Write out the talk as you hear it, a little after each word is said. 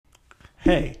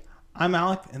Hey, I'm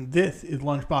Alec, and this is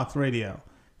Lunchbox Radio.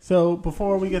 So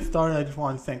before we get started, I just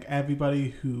want to thank everybody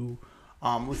who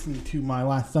listened to my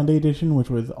last Sunday edition,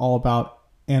 which was all about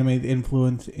anime's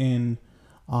influence in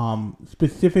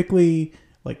specifically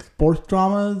like sports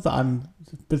dramas.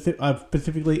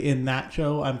 Specifically in that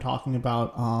show, I'm talking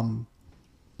about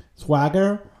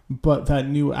Swagger, but that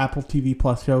new Apple TV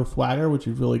Plus show Swagger, which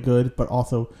is really good, but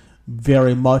also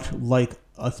very much like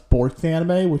a sports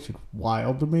anime, which is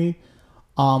wild to me.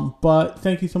 But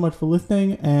thank you so much for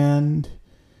listening, and if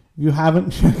you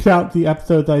haven't checked out the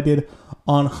episodes I did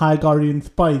on High Guardian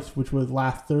Spice, which was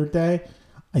last Thursday,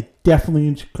 I definitely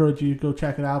encourage you to go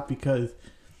check it out, because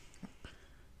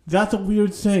that's a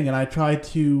weird thing, and I tried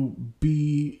to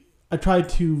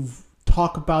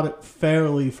talk about it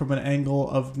fairly from an angle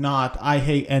of not, I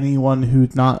hate anyone who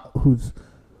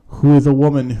is a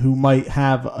woman who might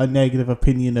have a negative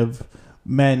opinion of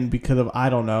men because of,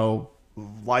 I don't know,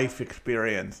 life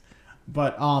experience.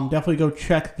 But definitely go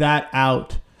check that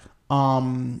out.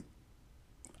 I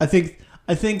think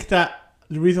that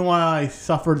the reason why I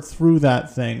suffered through that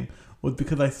thing was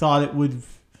because I thought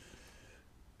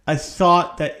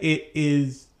that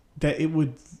it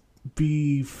would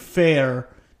be fair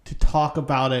to talk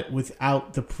about it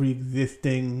without the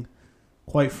pre-existing,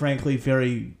 quite frankly,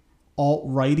 very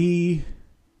alt-righty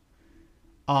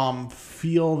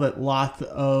feel that lots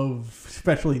of,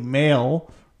 especially male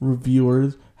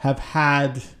reviewers, have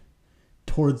had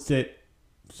towards it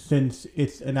since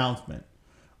its announcement.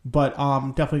 But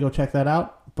definitely go check that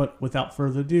out. But without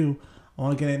further ado, I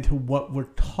want to get into what we're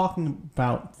talking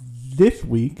about this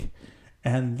week,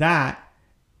 and that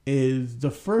is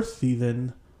the first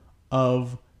season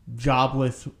of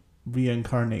Jobless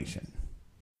Reincarnation.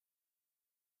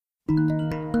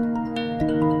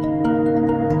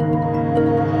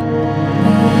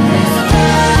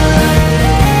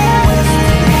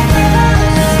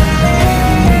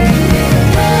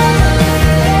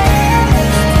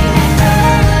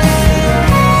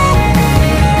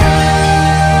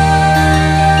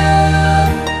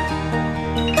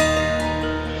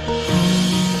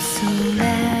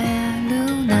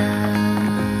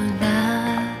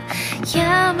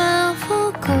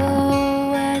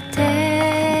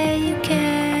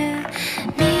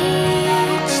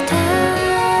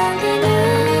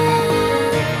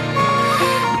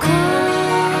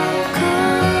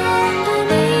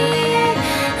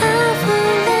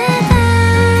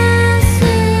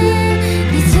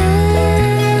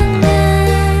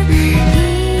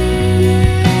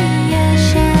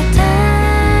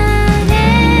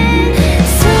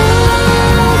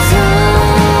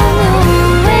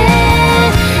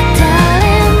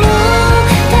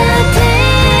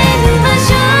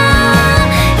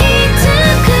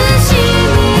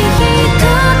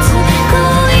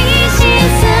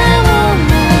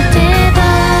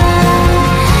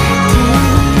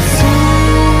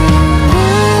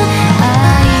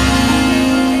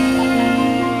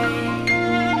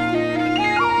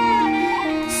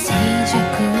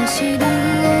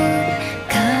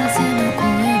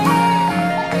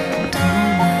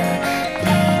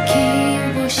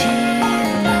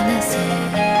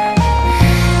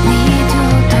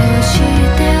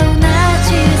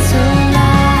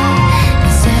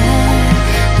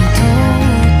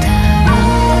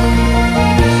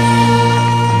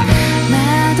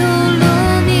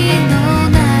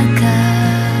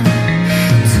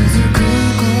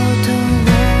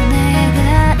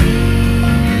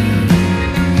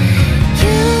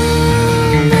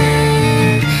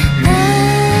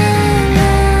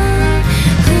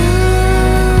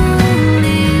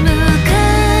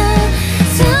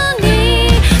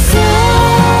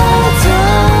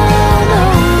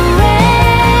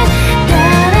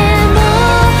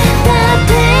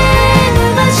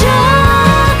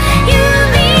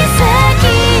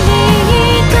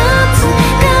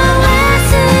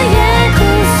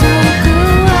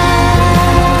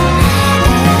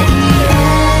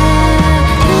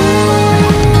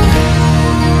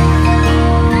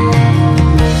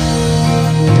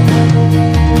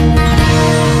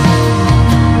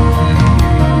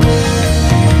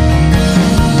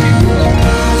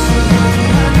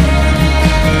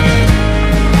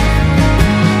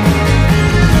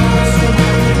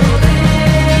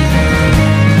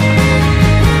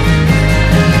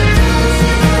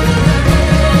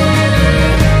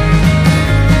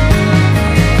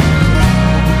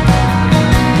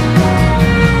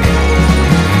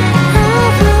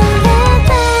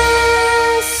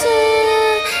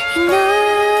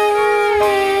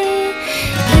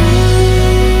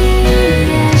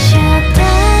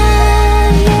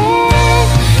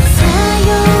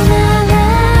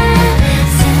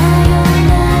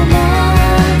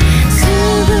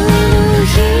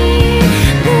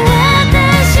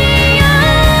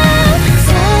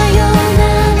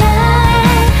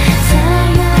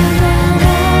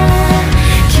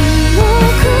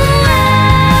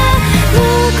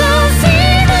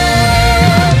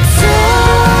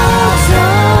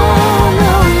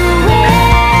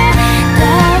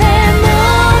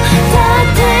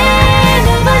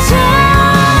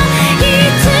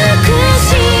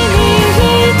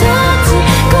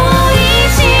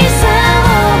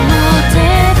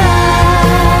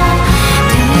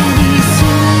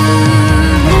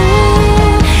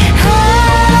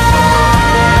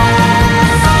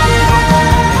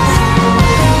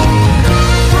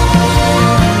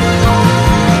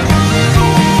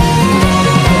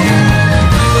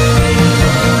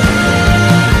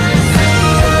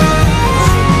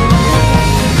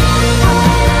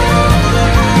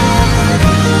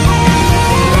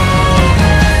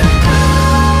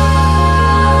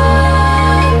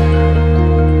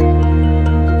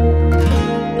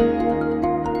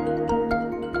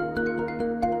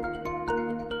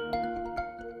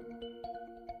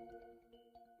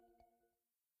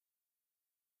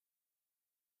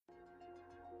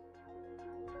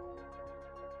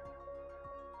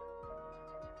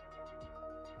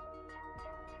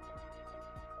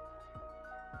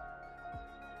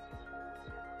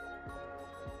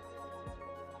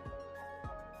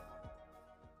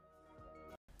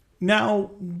 Now,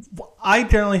 I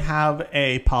generally have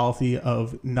a policy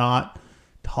of not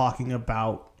talking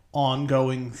about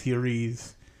ongoing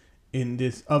series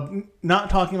outside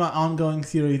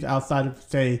of,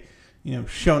 say,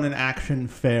 Shonen Action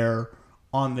Fair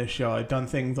on this show. I've done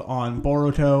things on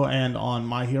Boruto and on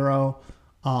My Hero,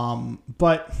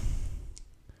 but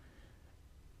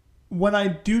when I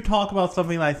do talk about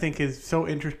something that I think is so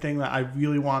interesting that I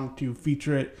really want to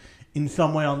feature it in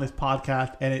some way on this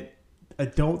podcast, and I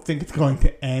don't think it's going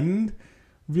to end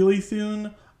really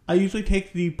soon, I usually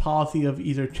take the policy of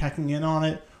either checking in on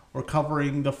it or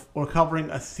covering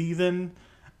a season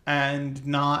and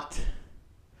not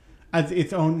as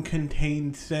its own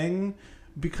contained thing,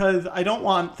 because I don't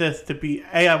want this to be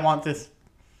I want this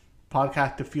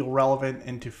podcast to feel relevant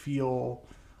and to feel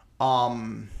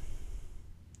quote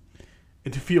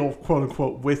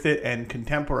unquote with it and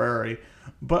contemporary,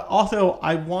 but also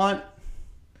I want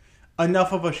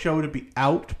enough of a show to be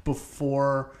out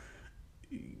before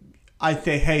I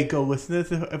say, hey, go listen to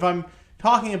this. If I'm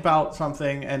talking about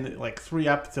something and like 3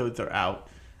 episodes are out,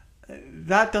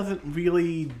 that doesn't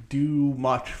really do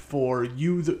much for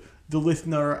you, the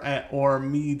listener, or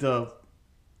me, the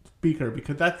speaker,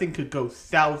 because that thing could go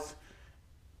south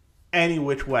any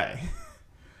which way.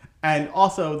 And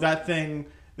also, that thing,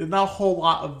 there's not a whole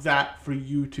lot of that for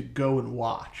you to go and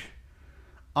watch.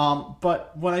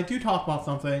 But when I do talk about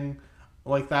something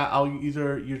like that, I'll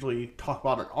either usually talk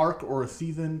about an arc or a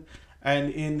season.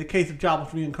 And in the case of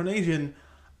Jobless Reincarnation,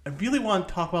 I really want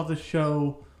to talk about this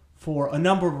show for a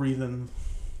number of reasons.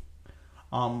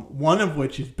 One of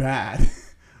which is bad.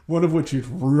 One of which is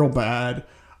real bad.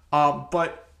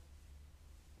 But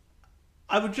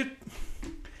I would just...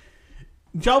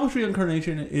 Jobless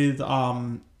Reincarnation is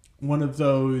one of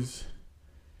those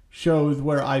shows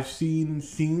where I've seen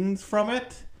scenes from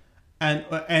it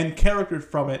and characters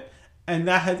from it, and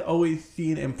that has always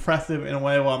seemed impressive in a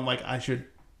way where I'm like, I should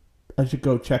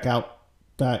go check out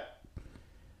that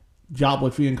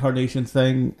Jobless Reincarnation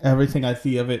thing. Everything I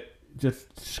see of it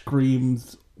just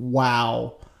screams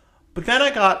wow. But then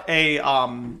I got a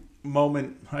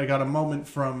moment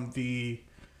from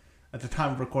at the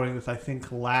time of recording this, I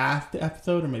think last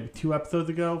episode or maybe 2 episodes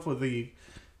ago, for the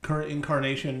current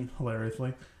incarnation,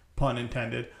 hilariously, pun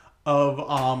intended, of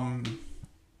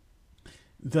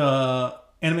the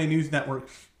Anime News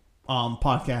Network's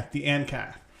podcast, the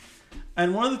Ancast.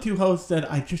 And one of the 2 hosts said,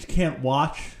 I just can't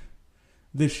watch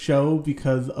this show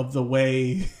because of the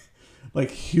way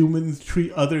like humans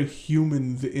treat other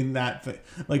humans in that thing.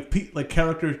 Like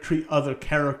characters treat other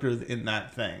characters in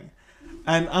that thing.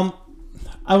 And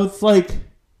I was like,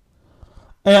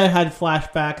 I had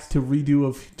flashbacks to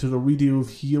the redo of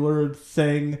Healer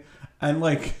thing, and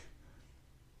like,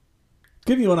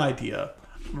 give you an idea,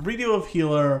 redo of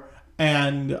Healer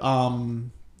and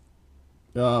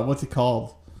what's it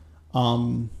called?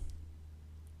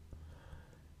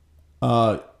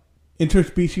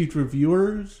 Interspecies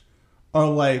reviewers are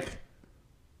like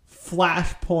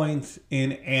flashpoints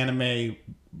in anime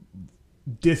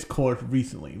discourse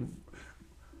recently.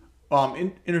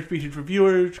 Interspecies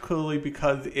reviewers, clearly,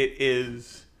 because it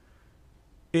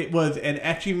was an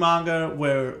ecchi manga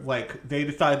where like they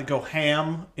decided to go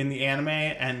ham in the anime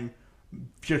and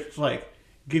just like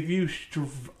give you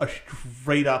a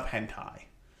straight up hentai.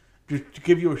 Just to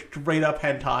give you a straight up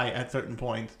hentai at certain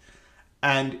points.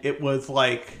 And it was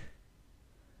like,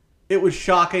 it was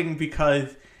shocking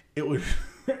because it was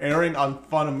airing on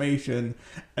Funimation,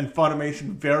 and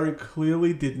Funimation very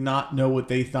clearly did not know what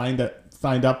they signed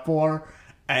up for,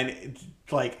 and it's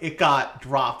like it got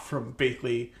dropped from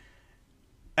basically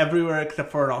everywhere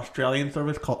except for an Australian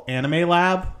service called Anime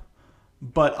Lab.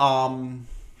 But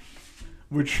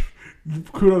which,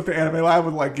 kudos to Anime Lab,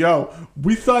 was like, yo,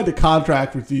 we signed a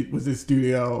contract with this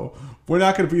studio. We're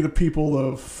not going to be the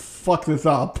people to fuck this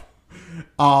up.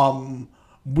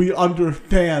 We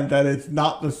understand that it's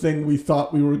not the thing we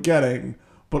thought we were getting,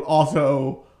 but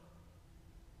also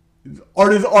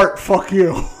art is art, fuck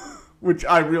you. Which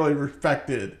I really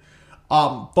respected.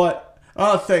 But I'm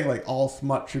not saying like all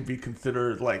smut should be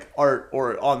considered like art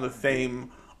or on the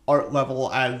same art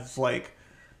level as like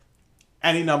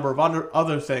any number of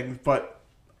other things, but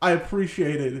I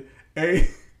appreciated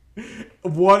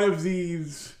one of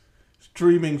these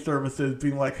streaming services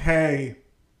being like, hey,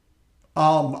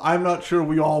 I'm not sure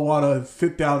we all want to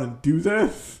sit down and do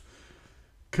this,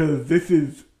 because this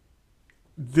is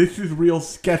real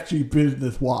sketchy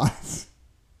business-wise.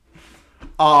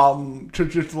 To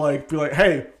just like be like,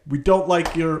 hey, we don't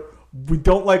like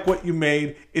what you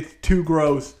made. It's too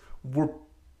gross. We're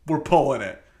pulling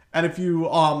it. And if you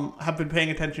have been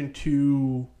paying attention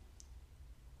to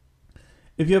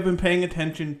if you have been paying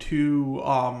attention to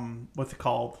what's it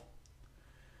called,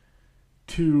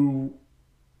 to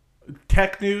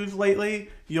tech news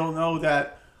lately, you'll know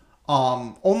that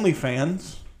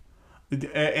OnlyFans,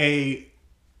 a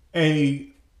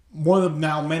one of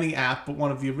now many apps, but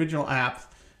one of the original apps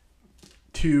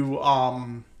to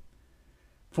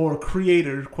for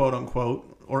creators, quote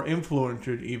unquote, or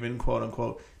influencers even, quote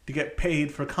unquote, to get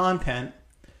paid for content,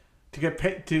 to get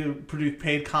paid to produce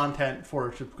paid content for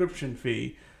a subscription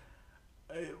fee,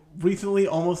 recently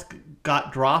almost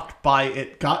got dropped by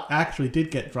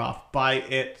did get dropped by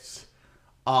its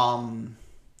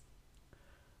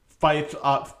by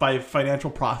a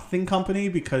financial processing company,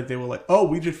 because they were like, oh,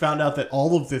 we just found out that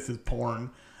all of this is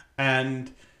porn.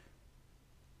 And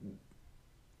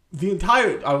the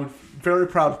entire, I was very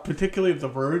proud, particularly of The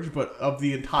Verge, but of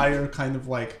the entire kind of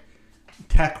like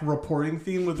tech reporting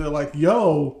theme, where they're like,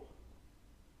 yo,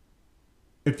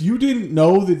 if you didn't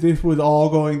know that this was all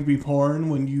going to be porn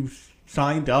when you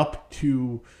signed up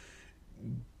to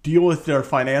deal with their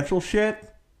financial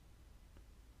shit,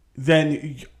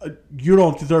 then you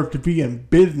don't deserve to be in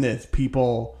business,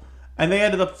 people. And they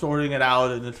ended up sorting it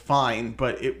out, and it's fine,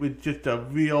 but it was just a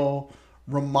real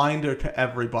reminder to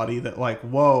everybody that, like,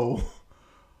 whoa,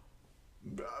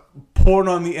 porn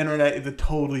on the internet is a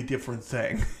totally different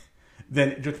thing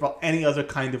than just about any other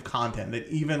kind of content. That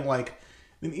even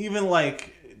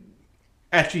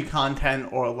ecchi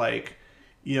content, or like,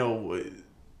 you know,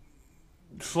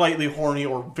 slightly horny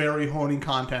or very horny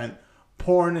content,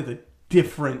 porn is a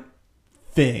different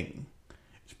thing,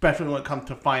 especially when it comes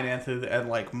to finances and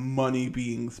like money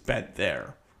being spent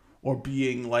there, or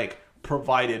being like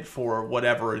provided for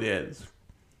whatever it is.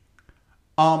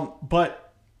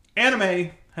 But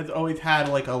anime has always had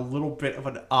like a little bit of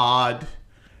an odd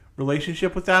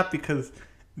relationship with that, because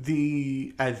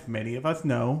as many of us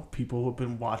know, people who have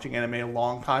been watching anime a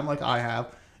long time, like I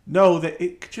have, know that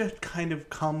it just kind of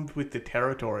comes with the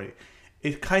territory.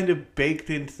 It's kind of baked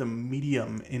into the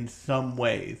medium in some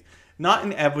ways. Not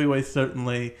in every way,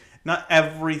 certainly. Not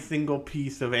every single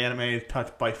piece of anime is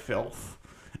touched by filth.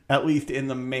 At least in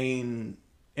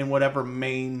whatever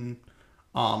main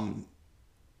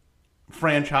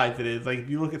franchise it is. Like, if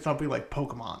you look at something like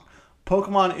Pokemon.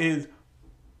 Pokemon is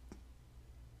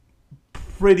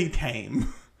pretty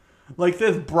tame. Like,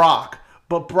 there's Brock,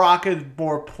 but Brock is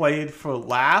more played for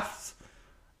laughs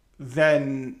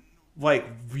than like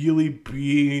really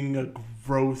being a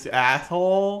gross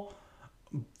asshole.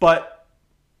 But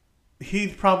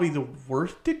he's probably the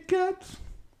worst it gets,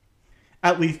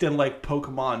 at least in like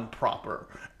Pokemon proper.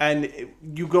 And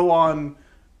you go on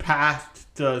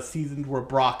past the seasons where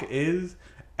Brock is,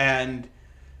 and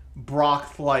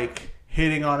Brock's like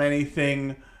hitting on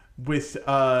anything with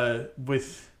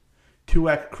 2X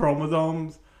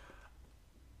chromosomes,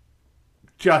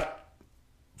 just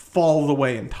falls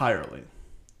away entirely.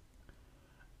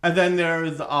 And then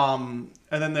there's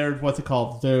what's it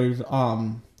called? There's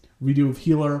Redo of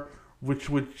Healer, which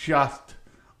was just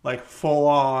like full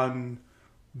on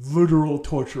literal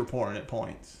torture porn at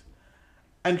points.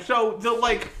 And so the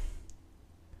like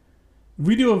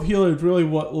Redo of Healer is really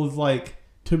what was like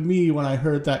to me when I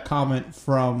heard that comment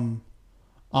from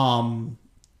the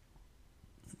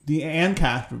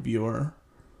Ancast reviewer.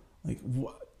 Like,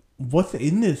 what's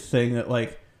in this thing that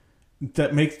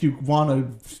makes you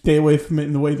want to stay away from it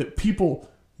in the way that people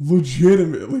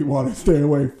legitimately want to stay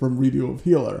away from Redo of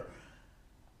Healer?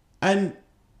 And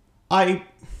I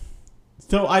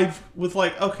was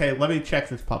like, okay, let me check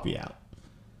this puppy out.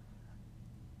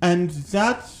 And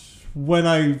that's when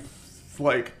I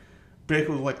like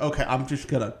basically was like, okay,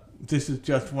 this is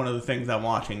just one of the things I'm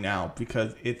watching now,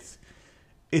 because it's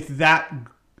that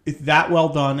well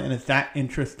done, and it's that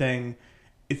interesting.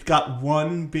 It's got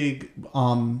one big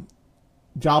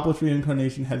Jobless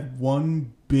Reincarnation has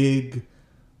one big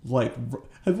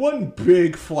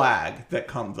flag that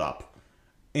comes up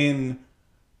in,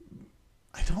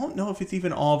 I don't know if it's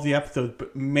even all of the episodes,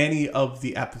 but many of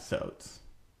the episodes.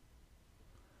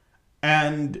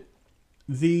 And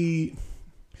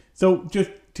so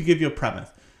just to give you a premise,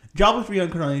 Jobless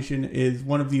Reincarnation is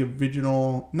one of the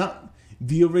original, not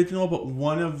the original, but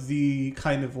one of the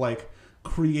kind of like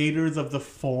creators of the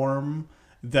form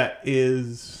that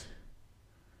is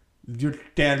your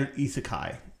standard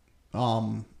isekai.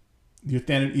 Your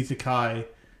standard isekai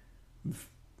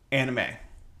anime.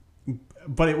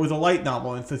 But it was a light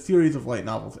novel, and it's a series of light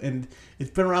novels, and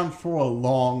it's been around for a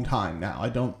long time now. I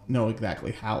don't know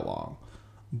exactly how long.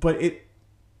 But it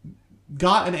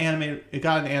got an anime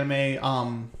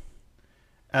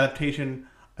adaptation,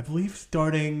 I believe,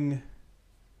 starting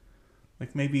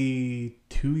like maybe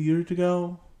 2 years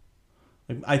ago.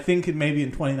 I think it maybe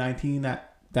in 2019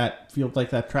 that that feels like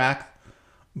that track.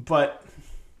 But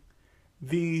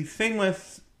the thing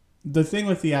with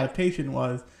the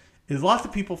adaptation is lots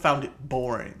of people found it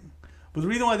boring. But the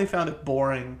reason why they found it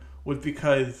boring was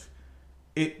because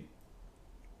it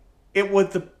was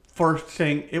the first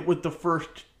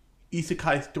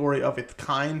isekai story of its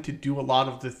kind to do a lot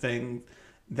of the things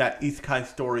that isekai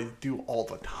stories do all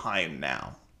the time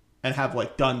now and have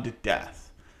like done to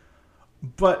death.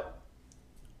 But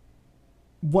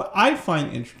what I find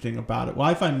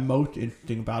most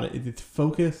interesting about it is its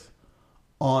focus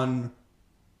on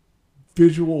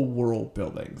visual world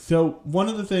building. So one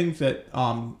of the things that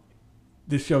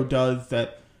this show does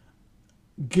that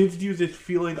gives you this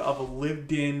feeling of a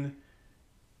lived-in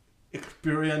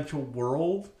experiential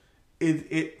world is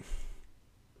it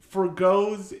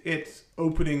forgoes its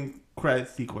opening credit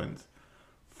sequence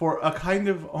for a kind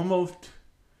of almost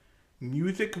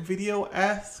music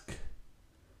video-esque,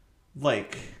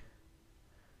 like,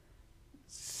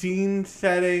 scene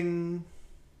setting,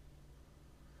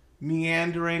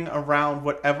 meandering around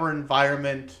whatever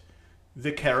environment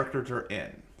the characters are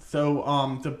in.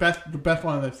 So the best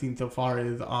one I've seen so far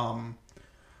is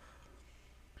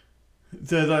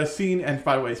the scene, and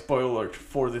by the way, spoiler alert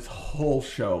for this whole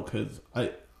show, because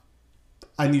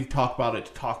I need to talk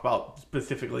about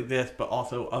specifically this, but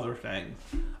also other things.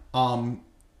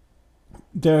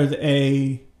 There's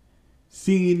a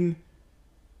scene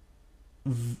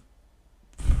the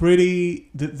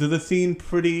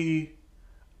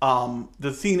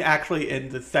scene actually in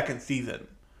the second season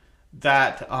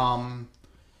that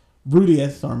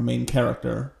Rudius, our main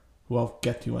character, who I'll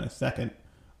get to in a second,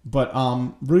 but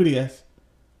Rudius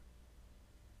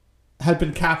had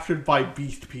been captured by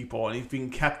beast people, and he's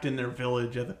being kept in their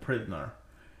village as a prisoner.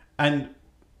 And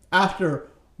after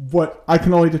what I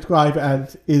can only describe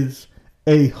as is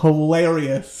a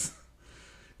hilarious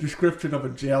description of a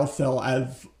jail cell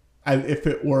as if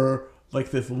it were like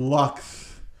this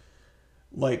luxe,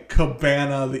 like,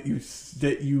 cabana that you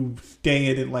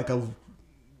stay in like a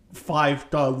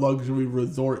 5-star luxury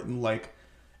resort in like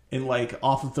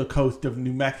off of the coast of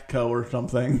New Mexico or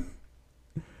something.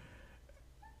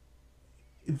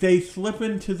 They slip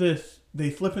into the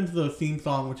theme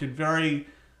song, which is very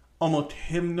almost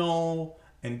hymnal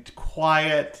and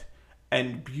quiet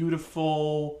and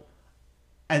beautiful,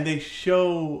 and they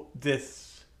show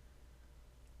this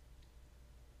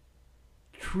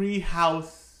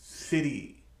treehouse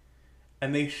city,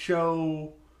 and they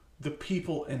show the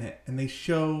people in it, and they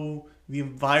show the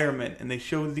environment, and they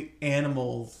show the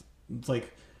animals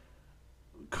like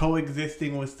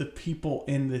coexisting with the people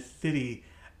in this city.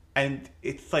 And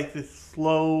it's like this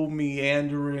slow,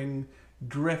 meandering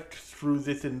drift through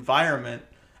this environment.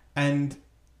 And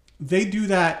they do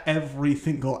that every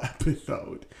single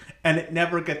episode. And it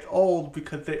never gets old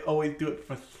because they always do it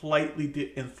for slightly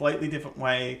different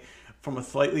way, from a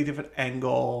slightly different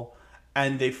angle.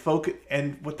 And they focus.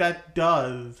 And what that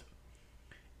does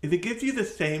is it gives you the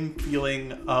same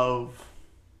feeling of...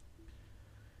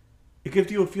 It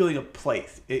gives you a feeling of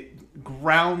place. It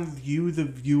grounds you, the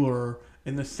viewer,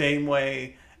 in the same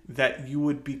way that you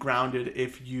would be grounded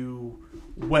if you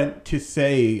went to,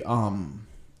 say,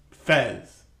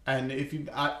 Fez. And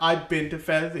I've been to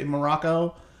Fez in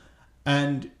Morocco,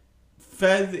 and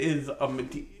Fez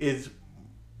is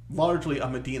largely a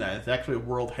Medina. It's actually a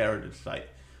World Heritage Site.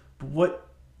 But what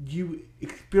you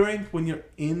experience when you're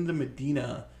in the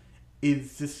Medina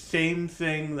is the same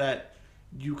thing that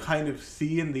you kind of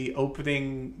see in the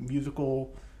opening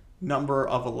musical number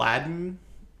of Aladdin,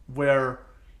 where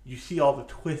you see all the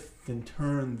twists and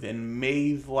turns and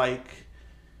maze-like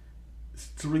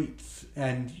streets,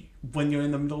 and when you're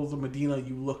in the middle of the Medina,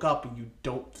 you look up and you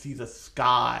don't see the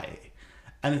sky.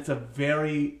 And it's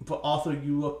but also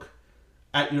you look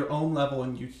at your own level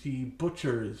and you see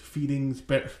butchers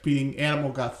feeding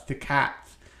animal guts to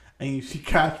cats, and you see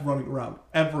cats running around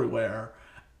everywhere,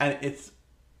 and it's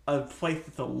a place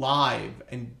that's alive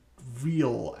and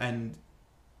real and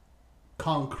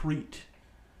concrete,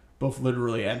 both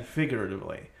literally and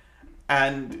figuratively.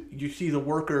 And you see the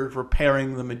workers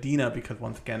repairing the Medina because,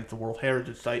 once again, it's a World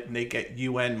Heritage Site and they get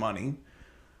UN money.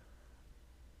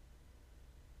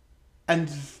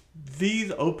 And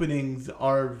these openings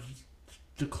are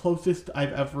the closest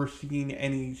I've ever seen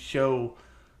any show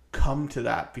come to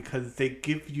that, because they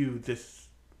give you this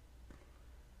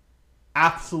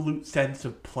absolute sense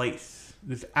of place,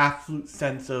 this absolute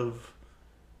sense of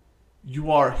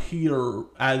you are here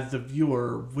as the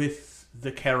viewer with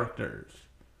the characters.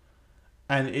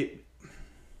 And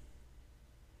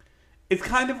it's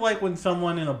kind of like when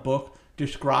someone in a book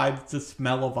describes the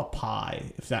smell of a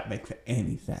pie, if that makes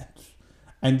any sense.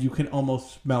 And you can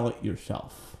almost smell it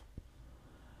yourself.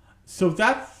 So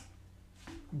that's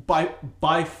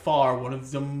by far one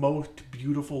of the most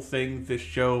beautiful things this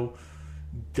show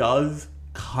does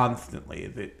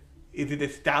constantly. It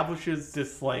establishes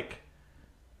this like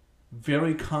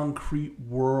very concrete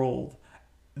world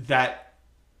that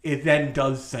it then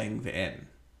does things in,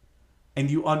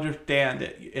 and you understand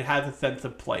it. It has a sense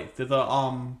of place. There's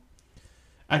a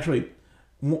actually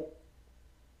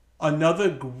another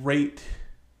great,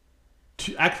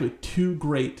 two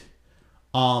great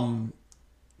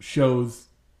shows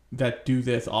that do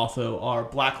this also are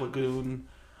Black Lagoon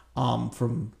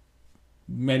from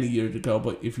many years ago.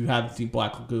 But if you haven't seen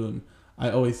Black Lagoon, I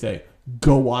always say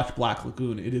go watch Black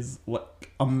Lagoon. It is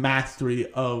like a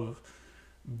mastery of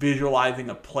visualizing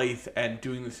a place and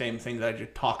doing the same thing that I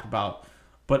just talked about.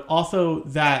 But also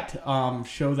that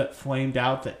show that flamed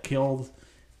out that killed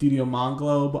Studio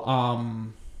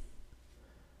Monglobe.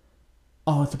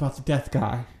 It's about the death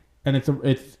guy, and it's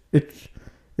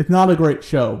not a great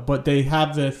show, but they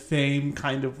have the same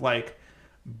kind of like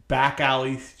back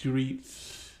alley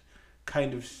streets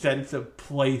kind of sense of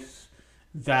place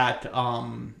that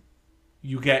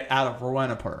you get out of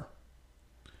Rowena,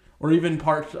 or even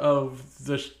parts of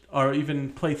or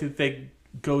even places they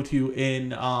go to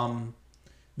in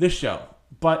this show.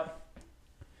 But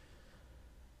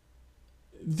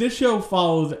this show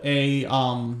follows a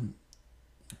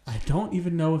I don't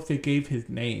even know if they gave his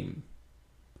name.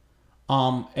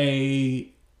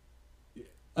 A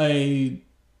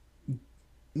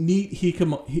Neat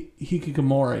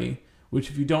Hikikomori, which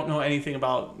if you don't know anything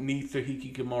about Neat or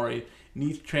Hikikomori,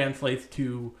 Neat translates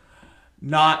to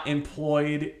not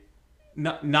employed,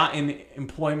 not in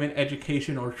employment,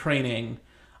 education, or training.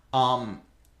 And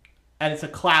it's a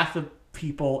class of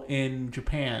people in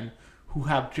Japan who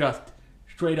have just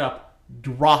straight up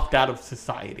dropped out of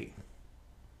society.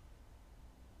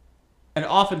 And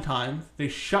oftentimes, they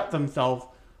shut themselves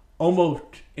almost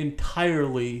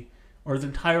entirely, or as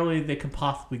entirely as they can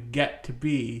possibly get to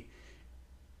be,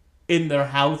 in their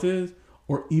houses,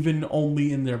 or even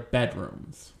only in their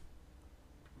bedrooms.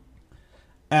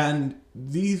 And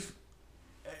these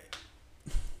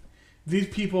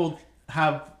people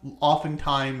have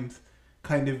oftentimes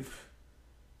kind of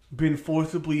been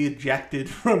forcibly ejected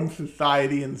from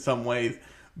society in some ways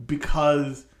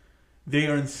because they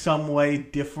are in some way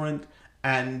different.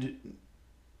 And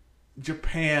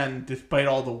Japan, despite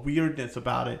all the weirdness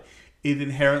about it, is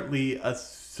inherently a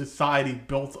society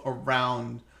built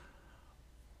around,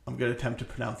 I'm going to attempt to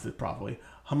pronounce it properly,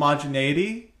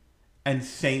 homogeneity and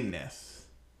sameness.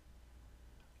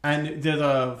 And there's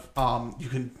you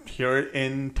can hear it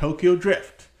in Tokyo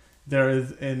Drift. There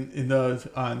is in those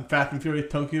Fast and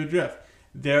Furious Tokyo Drift.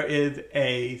 There is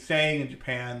a saying in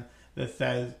Japan that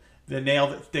says, the nail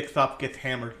that sticks up gets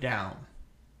hammered down.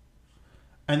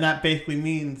 And that basically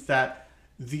means that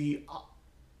if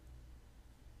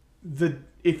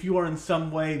you are in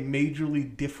some way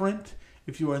majorly different,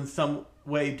 if you are in some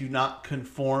way do not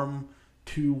conform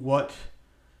to what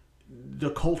the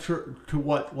culture, to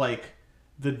what like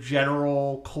the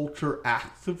general culture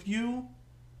asks of you,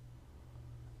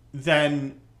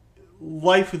 then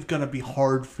life is going to be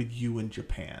hard for you in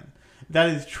Japan. That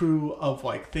is true of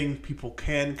like things people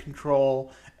can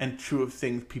control and true of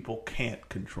things people can't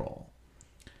control.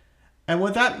 And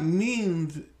what that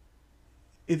means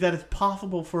is that it's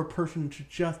possible for a person to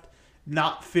just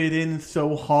not fit in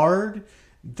so hard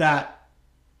that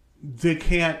they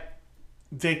can't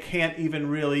even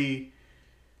really,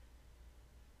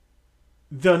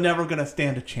 they're never going to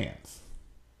stand a chance.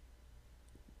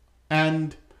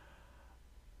 And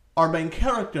our main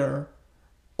character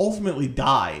ultimately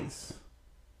dies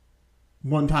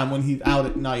one time when he's out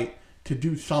at night to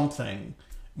do something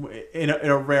in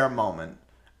a rare moment.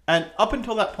 And up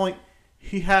until that point,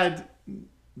 he had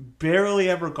barely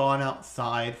ever gone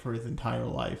outside for his entire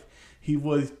life. He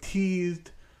was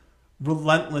teased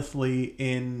relentlessly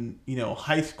in,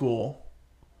 high school.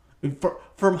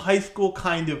 From high school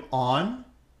kind of on.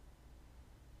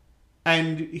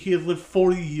 And he has lived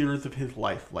 40 years of his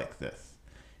life like this.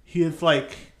 He is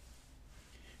like,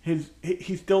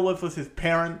 he still lives with his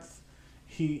parents.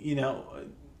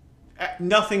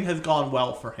 Nothing has gone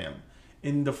well for him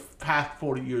in the past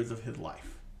 40 years of his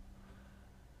life.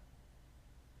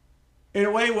 In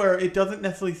a way where it doesn't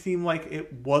necessarily seem like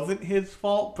it wasn't his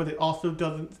fault, but it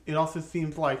also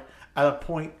seems like at a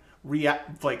point,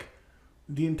 like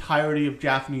the entirety of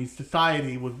Japanese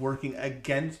society was working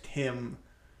against him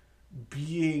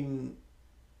being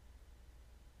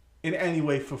in any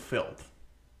way fulfilled.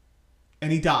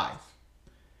 And he dies.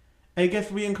 And he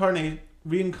gets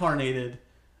reincarnated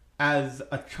as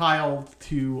a child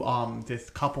to this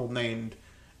couple named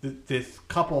this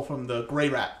couple from the Grey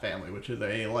Rat family, which is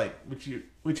a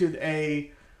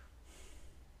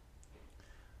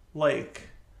like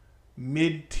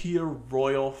mid-tier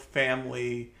royal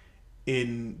family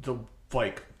in the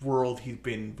like world he's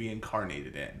been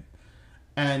reincarnated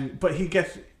in, but he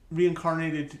gets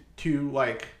reincarnated to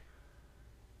like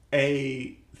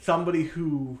somebody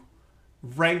who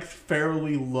ranks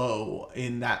fairly low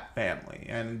in that family,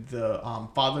 and the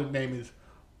father's name is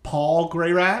Paul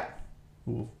Greyrat,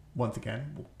 who once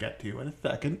again we'll get to in a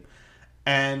second,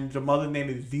 and the mother's name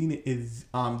is Venus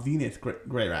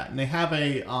Greyrat, and they have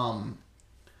a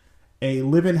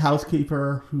live-in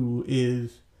housekeeper who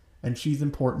is, and she's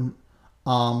important,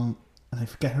 and I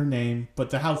forget her name, but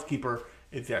the housekeeper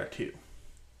is there too.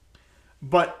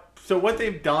 But so what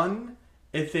they've done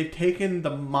is they've taken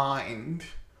the mind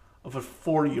of a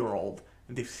 4-year-old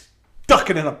and they've stuck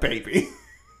it in a baby,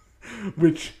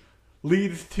 which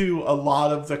leads to a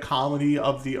lot of the comedy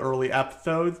of the early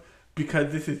episodes,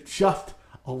 because this is just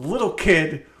a little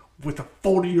kid with a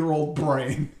 40-year-old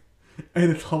brain,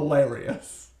 and it's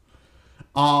hilarious.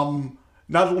 Not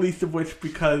the least of which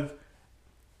because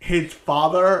his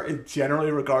father is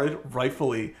generally regarded,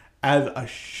 rightfully, as a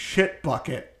shit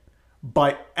bucket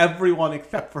by everyone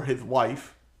except for his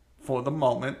wife, for the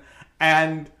moment,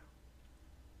 and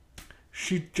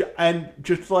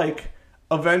just like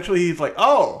eventually he's like,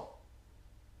 oh,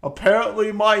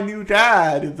 apparently my new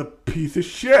dad is a piece of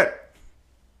shit.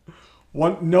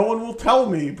 No one will tell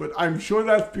me, but I'm sure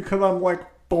that's because I'm like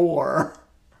 4.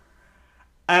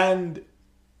 And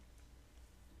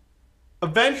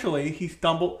eventually he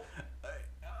stumbles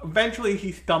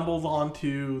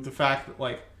onto the fact that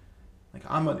like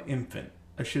I'm an infant.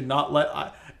 I should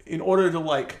not in order to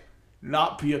like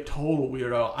not be a total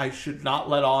weirdo, I should not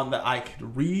let on that I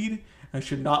can read. I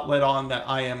should not let on that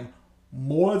I am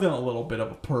more than a little bit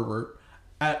of a pervert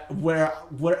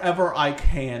wherever I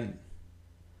can.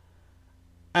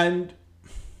 And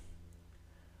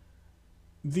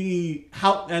the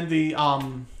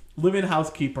live-in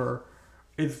housekeeper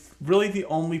is really the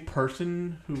only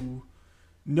person who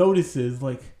notices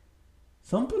like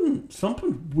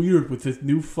something weird with this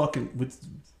new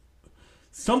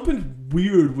something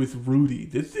weird with Rudy.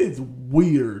 This is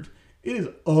weird. It is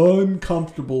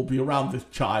uncomfortable to be around this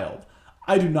child.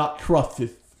 I do not trust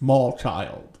this small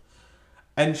child.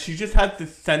 And she just has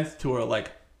this sense to her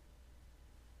like,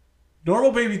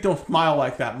 normal babies don't smile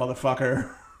like that,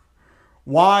 motherfucker.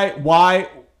 Why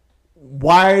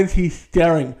is he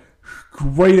staring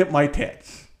straight at my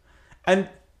tits? And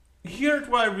here's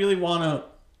what I really want to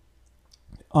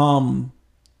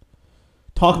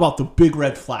talk about the big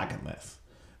red flag in this.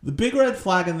 The big red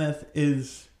flag in this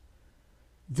is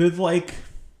there's like,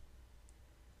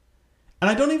 and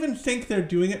I don't even think they're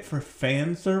doing it for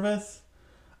fan service.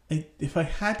 If I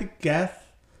had to guess,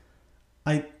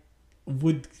 I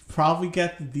would probably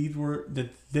guess that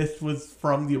this was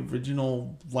from the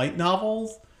original light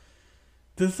novels.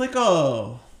 There's like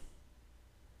a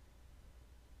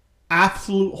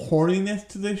absolute horniness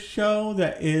to this show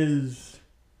that is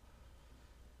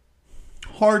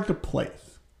hard to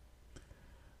place,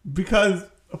 because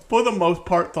for the most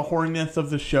part the horniness of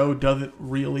the show doesn't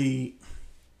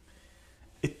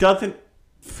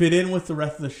fit in with the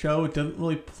rest of the show. It doesn't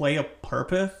really play a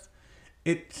purpose.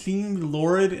 It seemed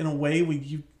lurid in a way where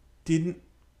you didn't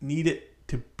need it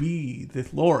to be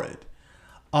this lurid.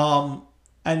 And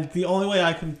the only way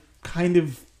I can kind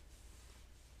of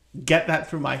get that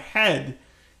through my head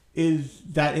is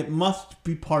that it must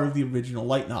be part of the original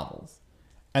light novels.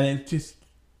 And it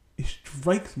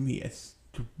strikes me as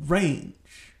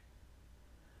strange.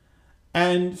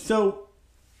 And so,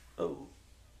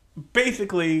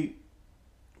 basically,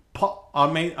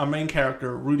 our main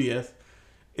character, Rudius,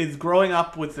 is growing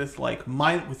up with this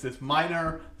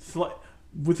minor,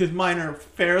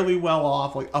 fairly well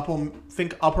off, like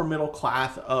upper middle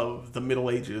class of the Middle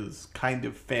Ages kind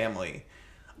of family,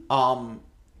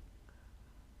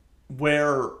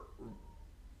 where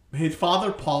his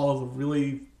father Paul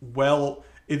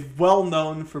is well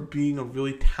known for being a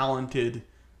really talented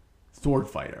sword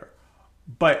fighter,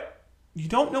 but you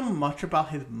don't know much about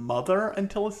his mother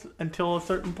until a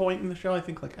certain point in the show. I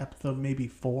think like episode maybe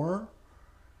 4.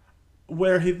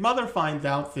 Where his mother finds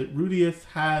out that Rudius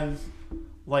has,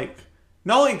 like,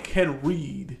 not only can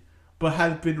read, but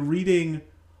has been reading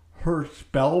her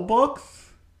spell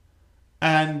books.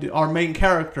 And our main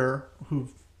character, who,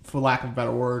 for lack of a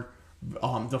better word,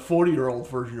 the 40-year-old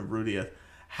version of Rudius,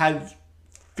 has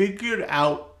figured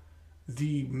out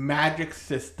the magic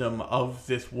system of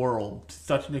this world to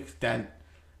such an extent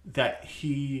that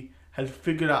he has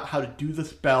figured out how to do the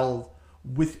spells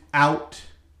without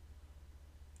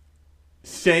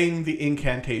saying the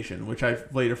incantation, which I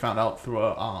later found out through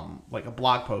a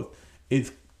blog post,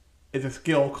 is a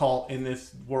skill called in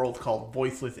this world called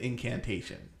voiceless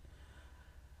incantation.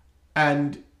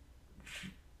 And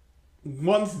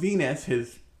once Venus,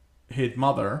 his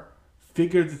mother,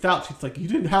 figures this out, she's like, "You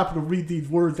didn't happen to read these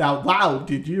words out loud,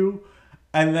 did you?"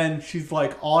 And then she's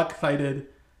like all excited.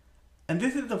 And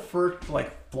this is the first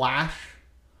like flash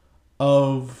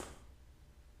of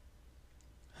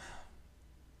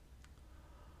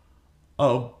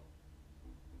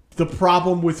the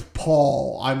problem with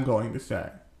Paul, I'm going to say.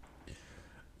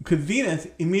 Because Venus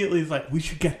immediately is like, we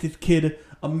should get this kid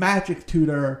a magic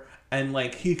tutor and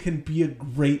like he can be a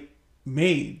great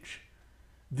mage.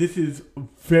 This is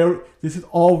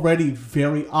already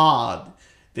very odd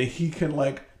that he can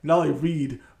like not only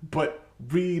read, but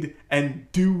read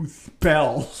and do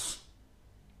spells.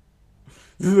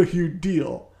 This is a huge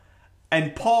deal.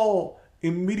 And Paul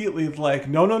immediately is like,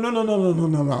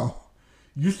 no.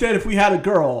 You said if we had a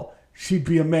girl, she'd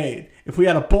be a maid. If we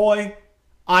had a boy,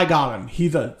 I got him.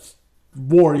 He's a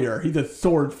warrior. He's a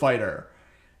sword fighter.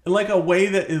 In like a way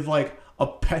that is like a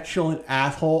petulant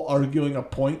asshole arguing a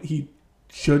point he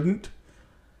shouldn't.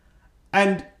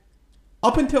 And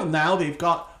up until now, they've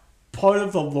got part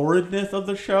of the luridness of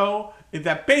the show is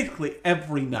that basically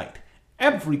every night,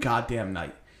 every goddamn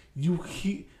night,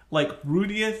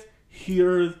 Rudius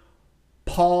hears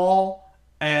Paul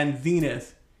and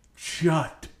Venus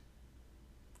just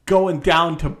going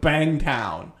down to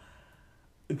Bangtown.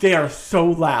 They are so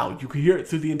loud. You can hear it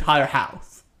through the entire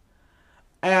house.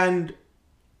 And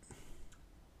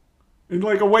in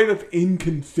like a way that's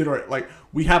inconsiderate. Like,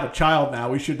 we have a child now.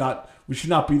 We should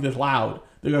not be this loud.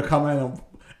 They're going to come in and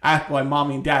ask why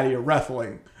mommy and daddy are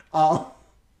wrestling. But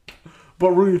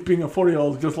Rudy's being a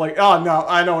 40-year-old is just like, oh no,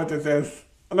 I know what this is.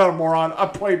 Another moron. I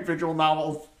played visual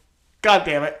novels. God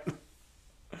damn it.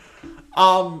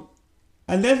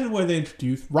 And this is where they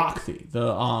introduce Roxy,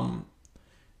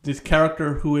 this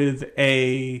character who is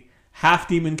a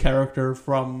half-demon character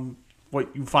from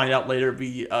what you find out later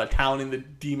be a town in the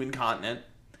demon continent,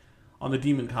 on the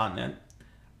demon continent.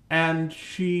 And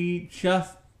she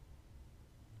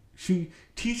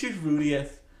teaches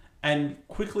Rudius and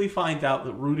quickly finds out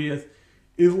that Rudius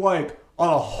is like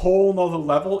on a whole nother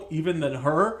level even than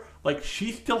her. Like,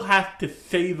 she still has to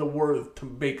say the words to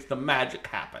make the magic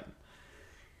happen.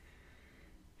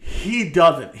 He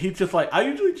doesn't. He's just like, I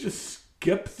usually just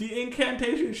skip the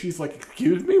incantation. She's like,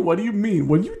 excuse me? What do you mean?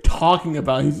 What are you talking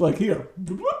about? He's like, here.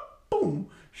 Boom.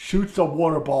 Shoots a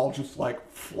water ball just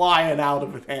like flying out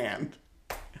of his hand.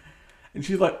 And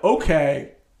she's like,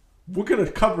 okay, we're going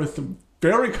to cover some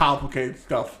very complicated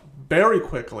stuff very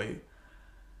quickly.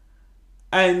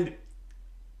 And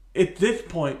at this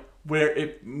point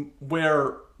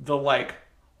where the like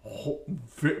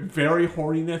very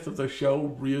horniness of the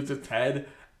show rears its head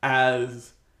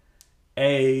as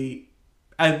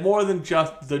more than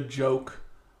just the joke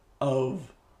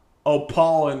of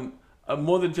Paul and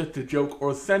more than just a joke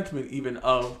or a sentiment even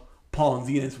of Paul and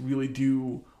Venus really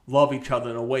do love each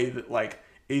other in a way that like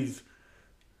is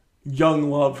young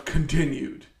love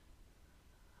continued,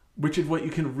 which is what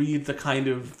you can read the kind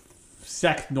of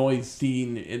sex noise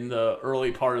scene in the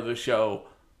early part of the show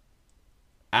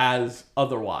as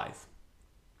otherwise.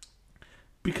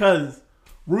 Because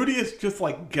Rudius just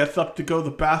like gets up to go to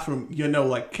the bathroom,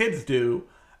 like kids do,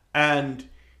 and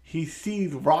he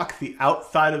sees Roxy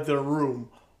outside of their room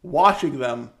watching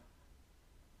them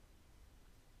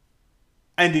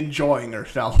and enjoying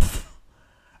herself.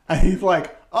 And he's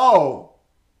like, oh,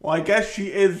 well, I guess she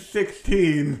is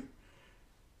 16.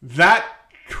 That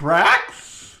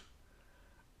tracks?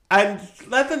 And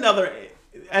that's another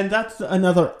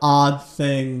odd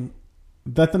thing.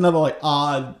 That's another like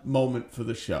odd moment for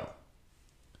the show.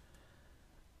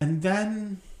 And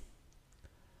then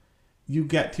you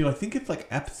get to, I think it's like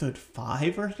episode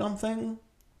 5 or something,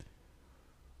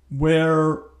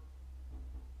 where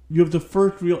you have the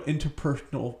first real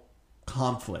interpersonal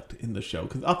conflict in the show.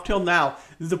 Because up till now,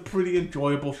 this is a pretty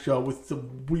enjoyable show with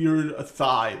some weird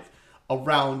asides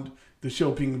around the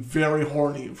show being very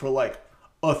horny for like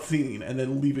a scene and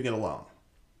then leaving it alone.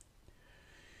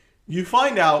 You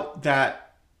find out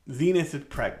that Venus is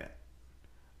pregnant.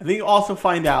 And then you also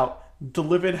find out the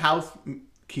live-in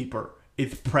housekeeper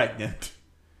is pregnant.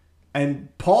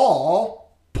 And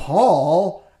Paul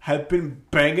has been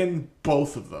banging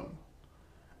both of them.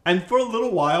 And for a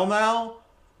little while now,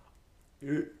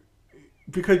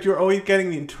 because you're always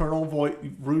getting the internal voice,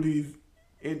 Rudy's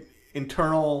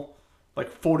internal,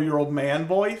 like, 40-year-old man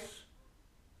voice,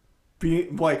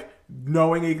 being, like,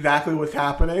 knowing exactly what's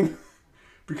happening,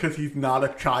 because he's not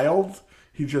a child.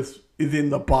 He just is in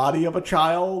the body of a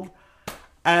child.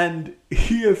 And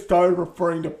he has started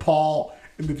referring to Paul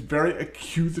in this very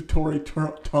accusatory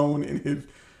tone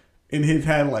in his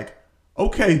head, like,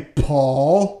 "Okay,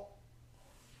 Paul,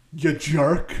 you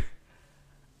jerk."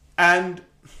 And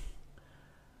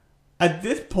at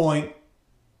this point,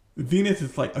 Venus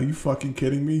is like, "Are you fucking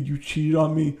kidding me? You cheated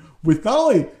on me with not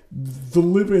only the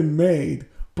live-in maid,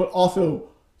 but also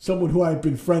someone who I've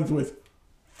been friends with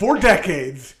for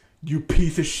decades, you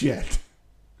piece of shit."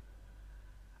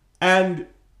 And,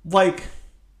 like,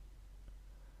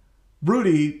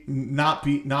 Rudy, not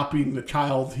being the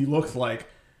child he looks like,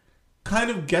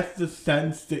 kind of gets the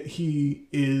sense that he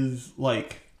is,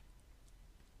 like,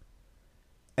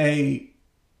 that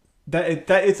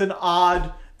it's an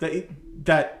odd,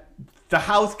 that the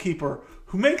housekeeper,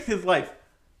 who makes his life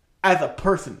as a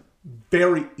person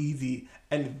very easy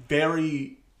and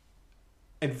very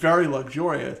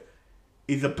luxurious,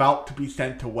 is about to be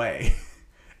sent away.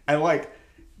 And, like,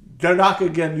 they're not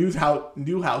going to get a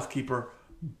new housekeeper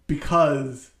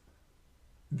because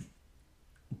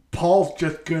Paul's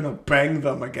just going to bang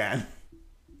them again.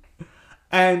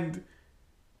 And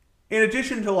in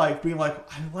addition to, like, being like,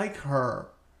 "I like her.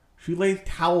 She lays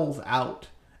towels out.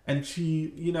 And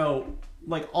she, you know,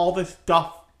 like, all this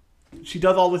stuff. She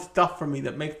does all this stuff for me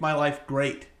that makes my life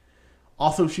great.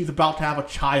 Also, she's about to have a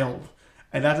child.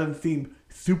 And that doesn't seem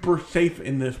super safe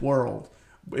in this world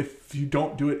if you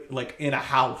don't do it, like, in a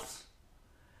house."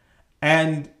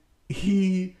 And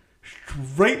he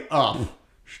straight up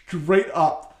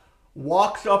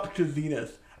walks up to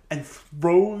Venus and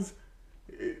throws,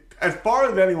 as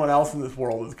far as anyone else in this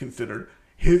world is considered,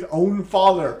 his own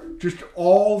father just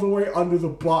all the way under the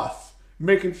bus,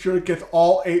 making sure it gets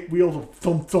all 8 wheels of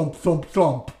thump, thump, thump,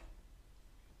 thump.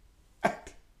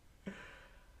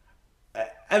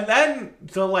 And then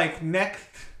the, like, next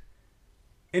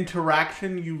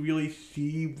interaction you really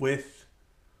see with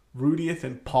Rudius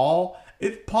and Paul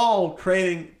is Paul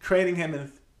training him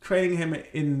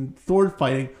in sword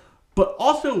fighting, but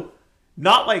also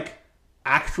not, like,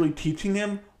 actually teaching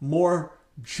him, more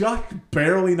just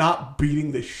barely not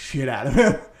beating the shit out of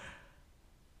him.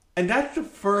 And that's the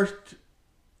first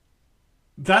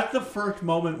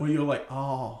moment where you're like,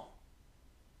 "Oh,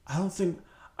 I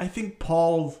think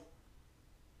Paul's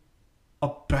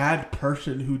a bad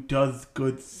person who does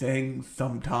good things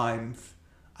sometimes.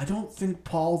 I don't think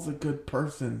Paul's a good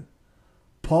person.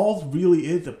 Paul really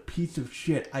is a piece of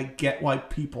shit. I get why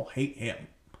people hate him."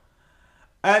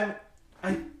 And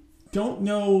I don't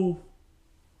know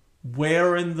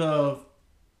where in the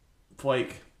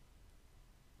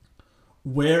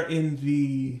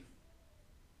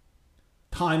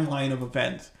timeline of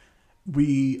events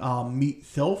we meet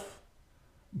Sylph.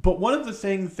 But one of the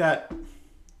things that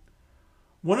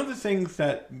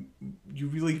you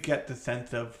really get the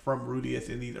sense of from Rudius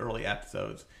in these early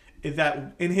episodes is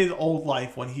that in his old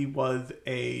life, when he was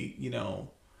a, you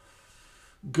know,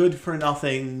 good for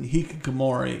nothing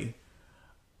hikikomori,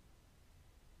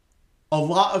 a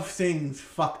lot of things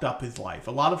fucked up his life.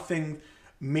 A lot of things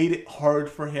made it hard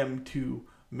for him to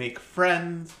make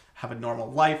friends, have a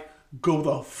normal life, go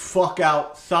the fuck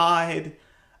outside.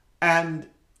 And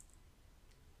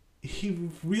he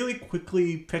really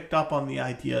quickly picked up on the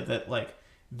idea that, like,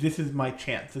 this is my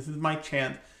chance. This is my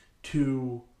chance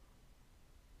to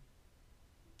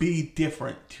be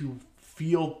different, to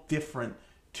feel different,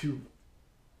 to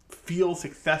feel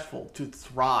successful, to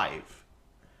thrive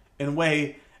in a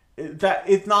way that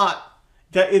is not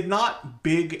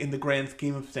big in the grand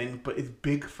scheme of things, but it's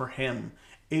big for him.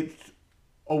 It's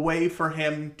a way for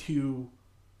him to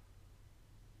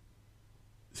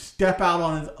step out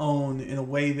on his own in a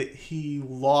way that he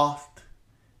lost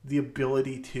the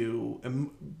ability to,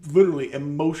 literally,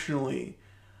 emotionally,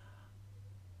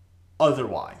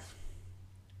 otherwise.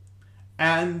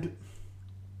 And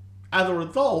as a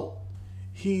result,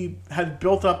 he had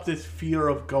built up this fear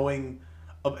of going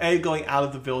out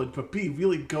of the village, but B,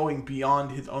 really going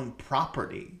beyond his own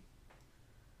property.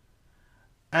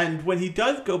 And when he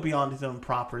does go beyond his own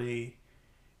property,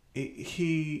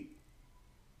 he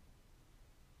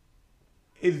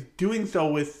is doing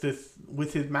so with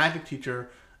his magic teacher,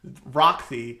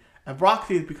 Roxy, and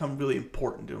Roxy has become really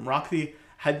important to him. Roxy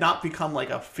had not become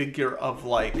like a figure of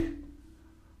like,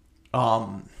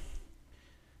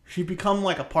 she'd become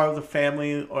like a part of the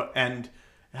family, and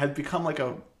had become like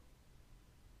a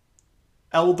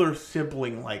elder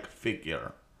sibling like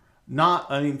figure.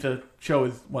 The show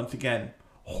is once again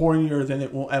hornier than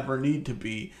it will ever need to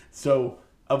be. So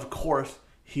of course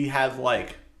he has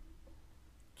like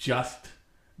just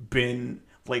been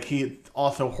like, he's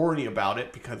also horny about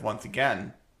it because once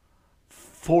again,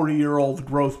 40-year-old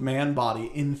gross man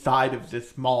body inside of this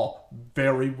small,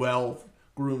 very well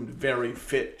groomed, very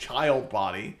fit child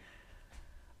body.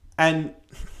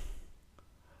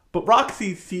 But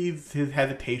Roxy sees his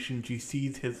hesitation. She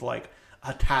sees his, like,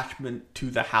 attachment to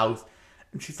the house.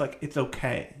 And she's like, it's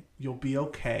okay. You'll be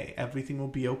okay. Everything will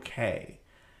be okay.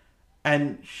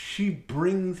 And she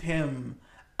brings him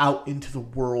out into the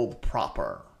world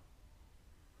proper.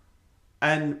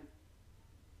 And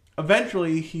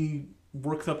eventually he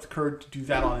works up the courage to do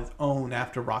that on his own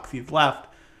after Roxy's left,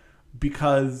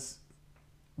 because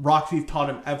Roxy's taught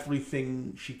him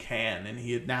everything she can, and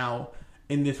he is now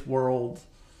in this world,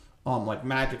 like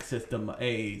magic system,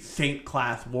 a Saint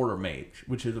class water mage,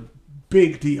 which is a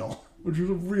big deal, which is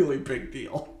a really big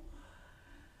deal.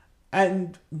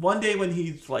 And one day when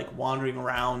he's like wandering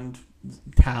around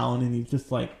town and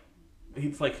he's like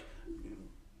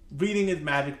reading his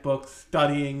magic books,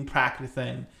 studying,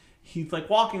 practicing, he's like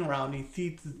walking around and he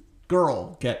sees this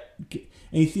girl and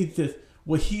he sees this,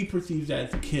 what he perceives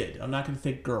as a kid. I'm not going to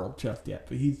say girl just yet,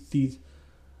 but he sees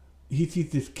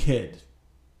this kid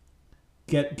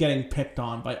getting picked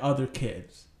on by other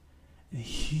kids. And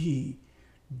he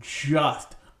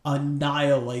just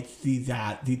annihilates these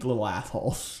little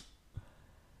assholes.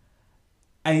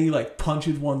 And he like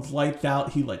punches one's lights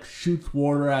out. He like shoots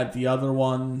water at the other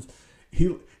ones.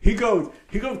 He goes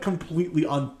completely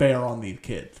unfair on these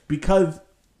kids because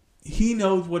he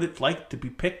knows what it's like to be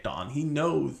picked on. He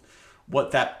knows what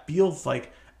that feels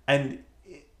like. And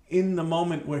in the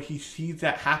moment where he sees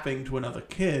that happening to another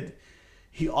kid,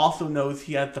 he also knows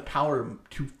he has the power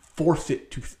to force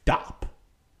it to stop.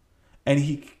 And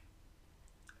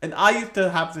I used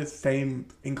to have this same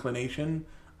inclination.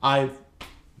 I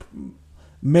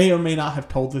may or may not have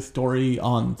told this story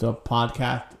on the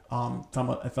podcast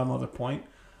at some other point.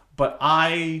 But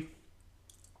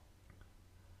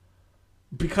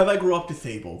because I grew up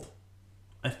disabled,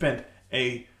 I spent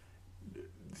a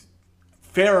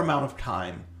fair amount of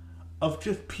time of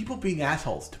just people being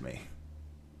assholes to me.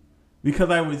 Because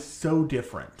I was so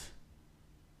different.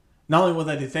 Not only was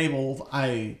I disabled,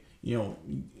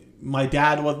 my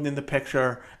dad wasn't in the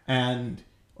picture,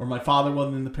 or my father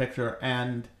wasn't in the picture,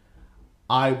 and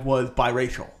I was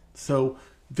biracial. So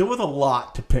there was a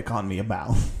lot to pick on me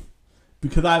about.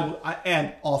 Because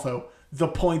and also the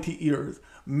pointy ears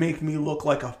make me look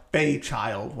like a fey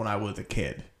child when I was a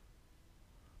kid.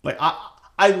 Like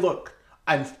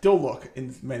I still look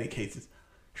in many cases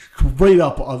straight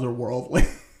up otherworldly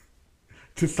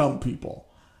to some people.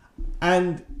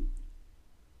 And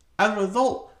as a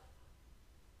result,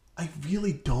 I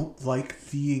really don't like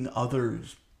seeing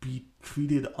others be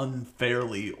treated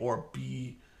unfairly or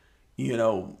be,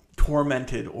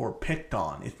 tormented or picked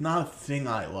on. It's not a thing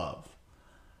I love.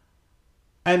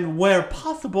 And where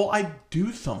possible, I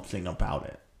do something about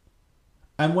it.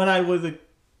 And when I was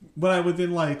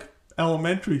in like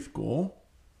elementary school,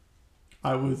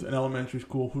 I was an elementary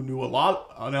school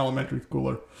an elementary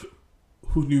schooler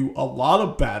who knew a lot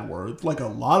of bad words,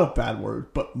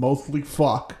 but mostly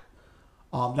fuck.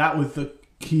 That was the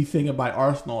key thing about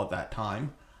Arsenal at that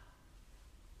time.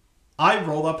 I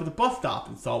rolled up at the bus stop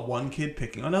and saw one kid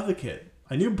picking on another kid.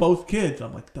 I knew both kids.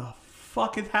 I'm like, the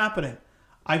fuck is happening?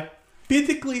 I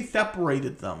physically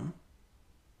separated them,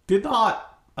 did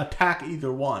not attack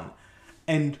either one,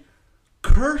 and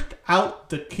cursed out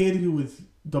the kid who was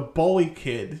the bully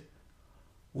kid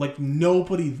like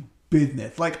nobody's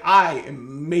business. Like I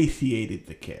emaciated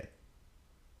the kid.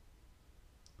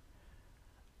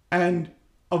 And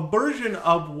a version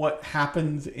of what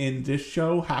happens in this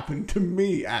show happened to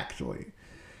me, actually.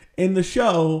 In the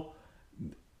show,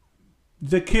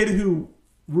 the kid who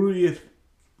Rudius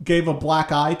gave a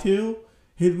black eye to,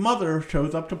 his mother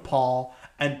shows up to Paul,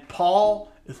 and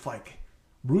Paul is like,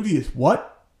 Rudius,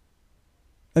 what?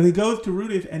 And he goes to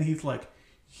Rudius, and he's like,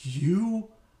 you?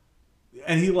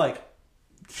 And he like,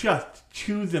 just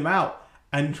chews him out.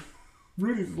 And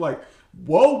Rudius is like,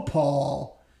 whoa,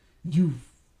 Paul, you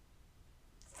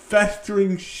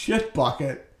festering shit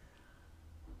bucket.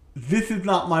 This is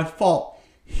not my fault.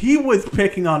 He was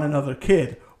picking on another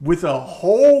kid with a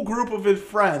whole group of his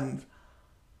friends.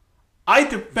 I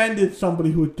defended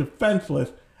somebody who was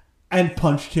defenseless and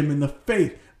punched him in the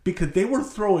face because they were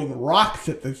throwing rocks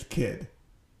at this kid.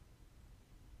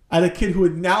 At a kid who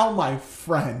is now my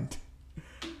friend.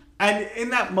 And in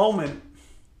that moment,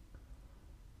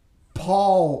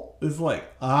 Paul is like,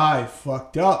 I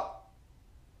fucked up.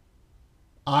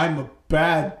 I'm a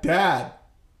bad dad.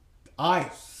 I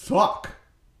suck.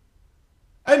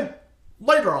 And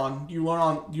later on, you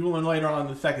learn later on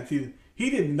in the second season, he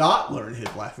did not learn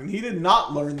his lesson. He did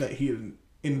not learn that he is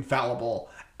infallible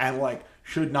and like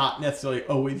should not necessarily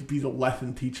always be the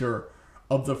lesson teacher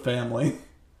of the family.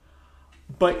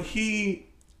 But he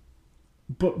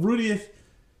But Rudius,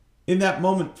 in that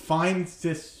moment, finds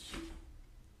this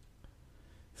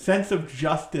sense of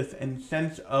justice and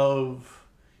sense of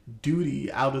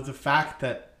duty out of the fact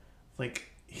that,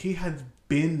 like, he has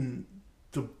been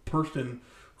the person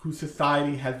who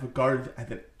society has regarded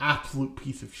as an absolute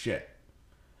piece of shit.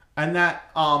 And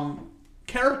that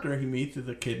character he meets is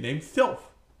a kid named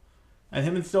Sylph. And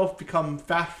him and Sylph become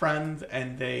fast friends,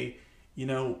 and they,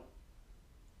 they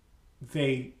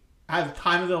have the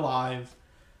time of their lives.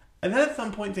 And then at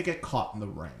some point they get caught in the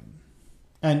rain.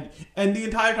 And the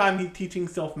entire time he's teaching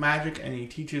Sylph magic, and he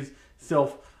teaches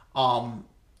Sylph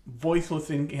voiceless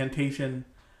incantation.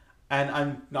 And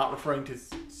I'm not referring to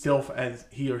Sylph as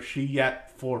he or she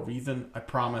yet for a reason, I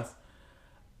promise.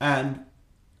 And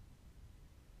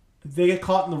they get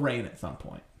caught in the rain at some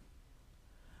point.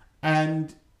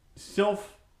 And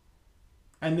Sylph,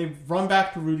 and they run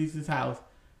back to Rudy's house,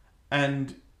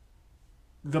 and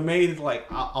the maid is like,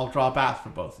 I'll draw a bath for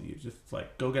both of you. Just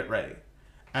like, go get ready.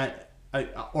 And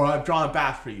I've drawn a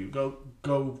bath for you.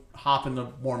 Go hop in the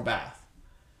warm bath.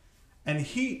 And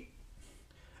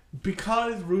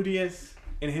because Rudius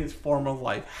in his former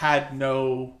life had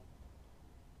no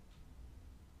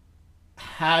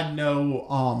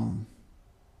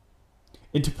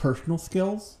interpersonal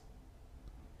skills,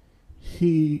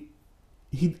 he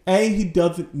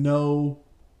doesn't know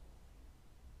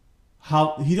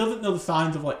the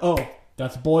signs of, like, oh,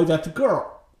 that's a boy, that's a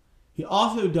girl. He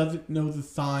also doesn't know the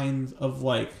signs of,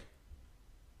 like,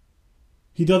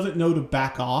 he doesn't know to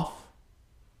back off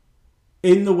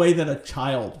in the way that a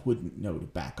child wouldn't know to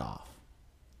back off.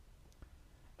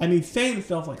 And he's saying to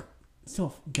himself, like,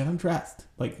 Sylph, get undressed.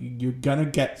 Like, you're gonna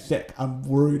get sick. I'm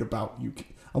worried about you.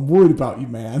 I'm worried about you,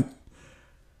 man.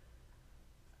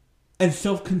 And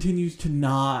Sylph continues to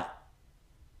not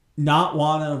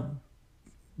want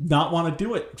to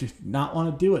do it. Just not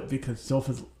want to do it, because Sylph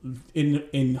is,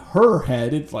 in her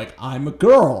head, it's like, I'm a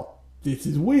girl. This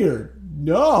is weird.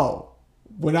 No,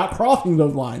 we're not crossing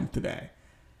those lines today.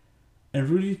 And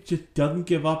Rudy just doesn't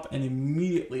give up, and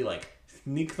immediately, like,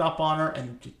 sneaks up on her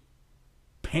and just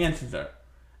pantses her.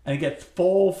 And he gets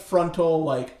full frontal,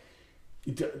 like,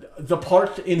 the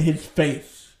parts in his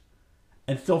face.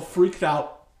 And still freaks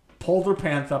out, pulls her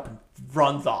pants up, and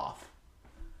runs off.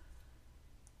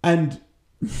 And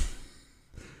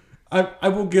I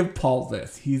will give Paul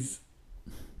this.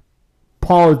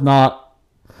 Paul is not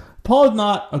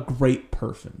a great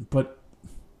person, but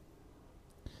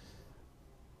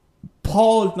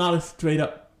Paul is not a straight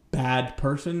up bad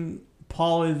person.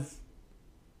 Paul is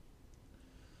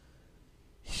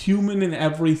human in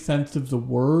every sense of the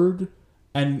word,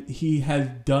 and he has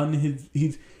done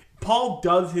Paul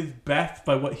does his best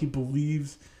by what he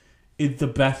believes is the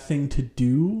best thing to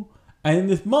do. And in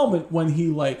this moment, when he,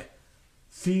 like,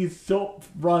 sees Sylph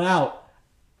run out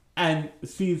and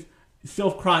sees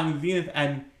Sylph crying to Zenith,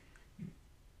 and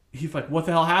he's like, what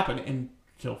the hell happened? And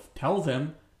Sylph tells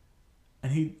him,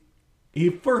 and he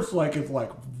first, like, is,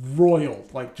 like,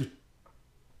 roiled, like, just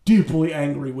deeply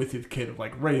angry with his kid,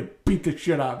 like, ready to beat the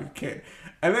shit out of his kid.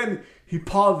 And then he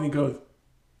pauses and he goes,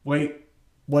 wait,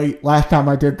 last time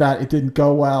I did that, it didn't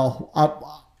go well.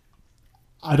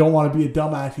 I don't want to be a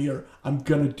dumbass here. I'm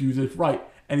going to do this right.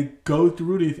 And he goes to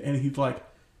Rudy and he's like,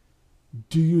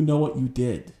 do you know what you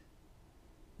did?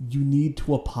 You need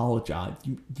to apologize.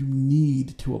 You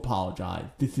need to apologize.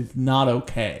 This is not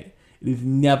okay. It is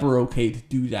never okay to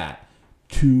do that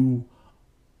to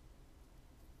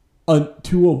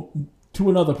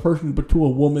another person, but to a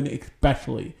woman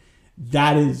especially.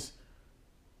 That is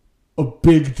a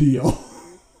big deal.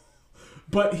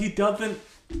 But he doesn't,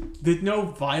 there's no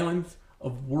violence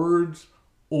of words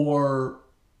or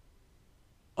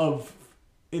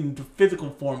in the physical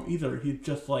form either. He's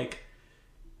just like,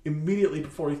 immediately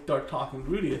before he starts talking to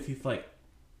Rudius, he's like,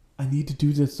 I need to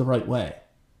do this the right way.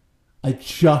 I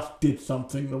just did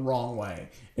something the wrong way.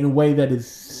 In a way that is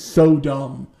so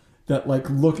dumb that, like,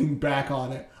 looking back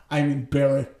on it, I'm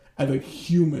embarrassed as a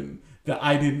human that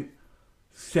I didn't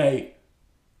say,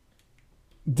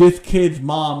 this kid's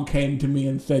mom came to me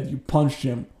and said you punched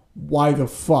him. Why the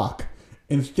fuck?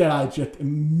 Instead, I just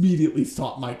immediately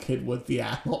thought my kid was the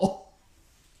asshole.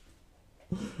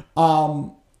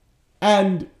 And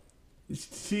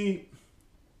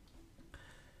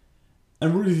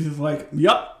Rudy's just like,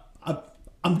 yep,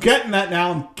 I'm getting that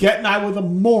now. I'm getting I was a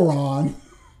moron.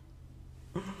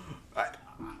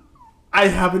 I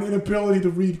have an inability to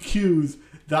read cues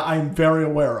that I'm very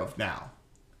aware of now.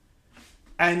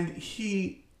 And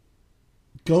he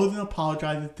goes and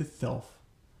apologizes to Sylph.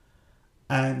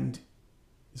 And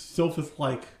Sylph is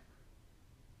like,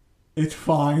 it's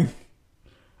fine.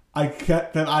 I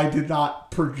get that I did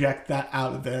not project that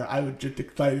out of there. I was just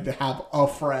excited to have a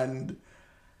friend.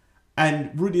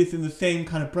 And Rudy is in the same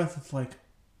kind of breath. It's like,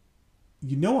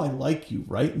 you know I like you,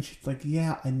 right? And she's like,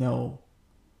 yeah, I know.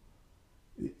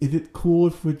 Is it cool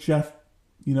if we're just,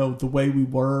 the way we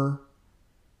were?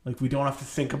 Like, we don't have to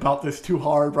think about this too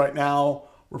hard right now.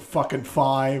 We're fucking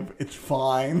 5. It's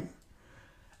fine.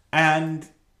 And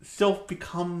Sylph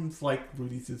becomes, like,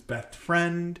 Rudy's his best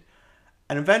friend.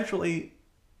 And eventually,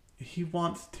 he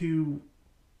wants to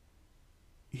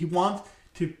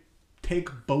take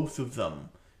both of them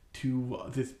to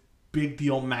this big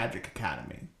deal magic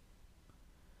academy.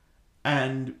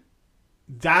 And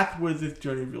that's where this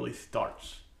journey really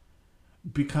starts.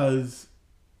 Because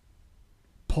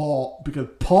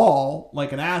Paul,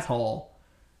 like an asshole,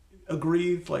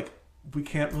 agrees, like, we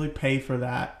can't really pay for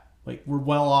that. Like, we're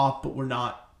well off, but we're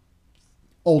not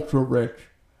ultra rich.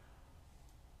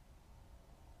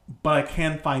 But I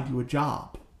can find you a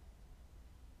job.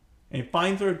 And he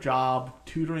finds her a job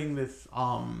tutoring this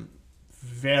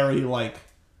very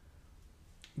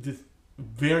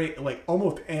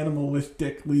almost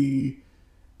animalistically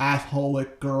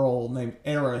assholic girl named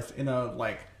Eris in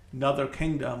a another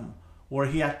kingdom, where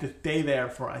he has to stay there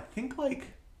for I think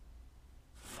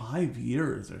 5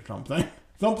 years or something.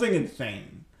 Something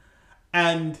insane.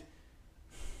 And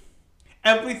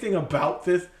everything about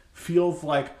this feels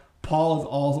like Paul is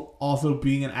also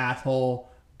being an asshole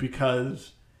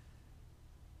because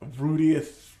Rudy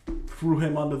threw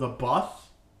him under the bus.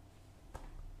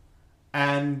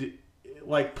 And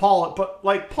Paul is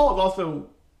also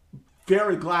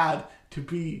very glad to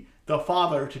be the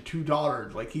father to 2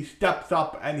 daughters. Like, he steps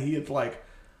up and he is like,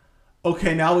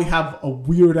 okay, now we have a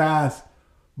weird ass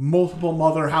multiple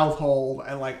mother household,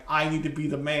 and I need to be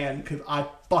the man because I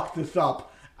fucked this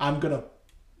up.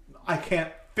 I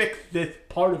can't fix this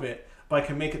part of it, but I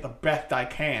can make it the best I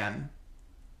can.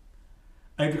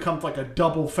 And he becomes a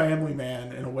double family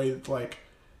man in a way that's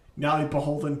now he's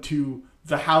beholden to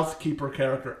the housekeeper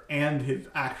character and his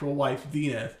actual wife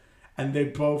Venus, and they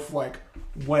both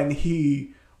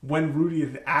when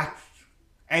Rudy asks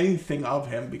anything of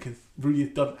him, because Rudy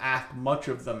doesn't ask much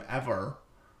of them ever,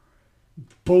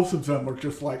 both of them are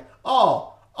just you're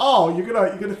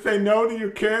gonna say no to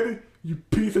your kid, you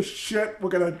piece of shit. We're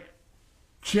gonna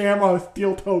jam our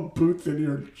steel-toed boots in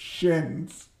your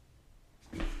shins.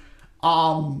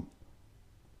 And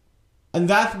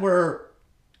that's where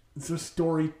the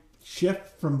story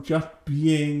shifts from just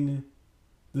being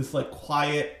this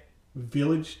quiet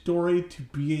village story to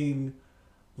being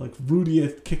Rudy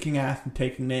is kicking ass and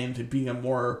taking names and being a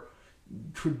more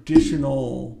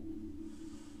traditional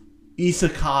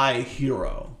isekai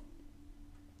hero.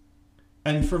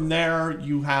 And from there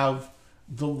you have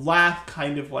the last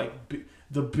kind of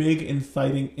the big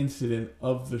inciting incident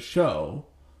of the show,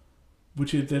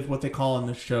 which is what they call in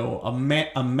the show a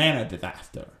mana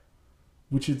disaster,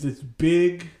 which is this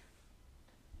big...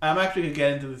 I'm actually going to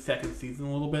get into the second season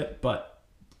a little bit, but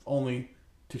only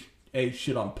to A,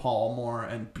 shit on Paul more,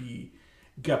 and B,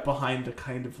 get behind the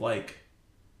kind of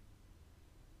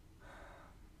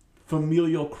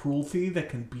familial cruelty that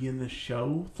can be in the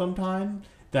show sometimes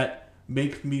that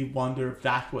makes me wonder if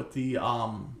that's what the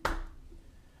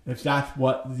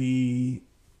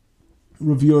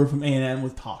reviewer from A&M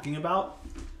was talking about.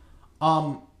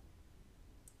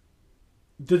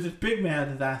 There's this big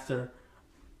mana disaster.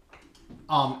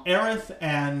 Eris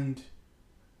and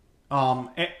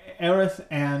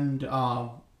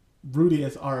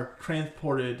Rudius are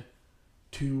transported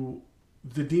to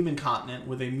the Demon Continent,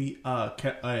 where they meet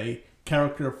a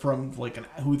character from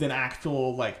who's an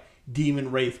actual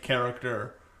demon race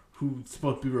character who's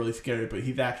supposed to be really scary, but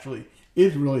he's actually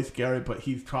is really scary, but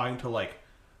he's trying to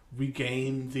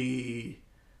regain the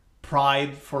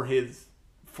pride for his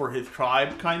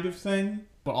tribe kind of thing,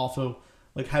 but also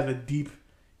has a deep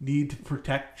need to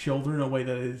protect children in a way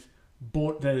that is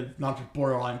not just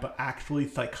borderline but actually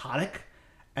psychotic.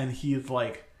 And he is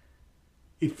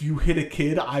if you hit a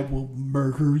kid, I will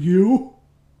murder you.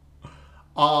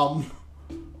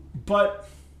 But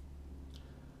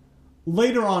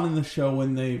later on in the show,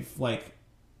 when they've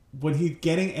when he's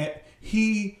getting at,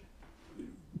 he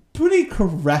pretty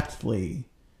correctly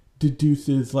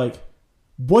deduces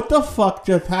what the fuck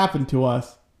just happened to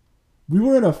us. We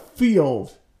were in a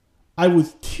field. I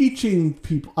was teaching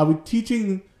people. I was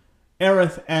teaching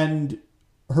Eris and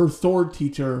her sword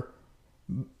teacher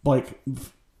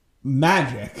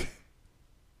magic,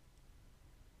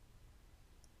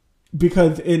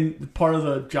 because in part of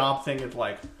the job thing is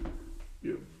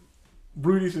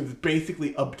Rudius is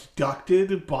basically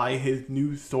abducted by his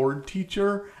new sword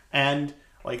teacher and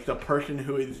the person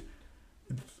who is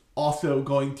also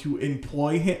going to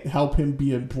employ him, help him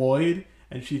be employed,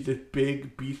 and she's this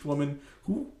big beast woman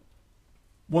who,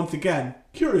 once again,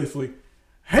 curiously,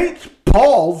 hates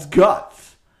Paul's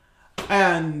guts.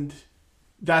 And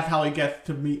that's how he gets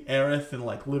to meet Eris and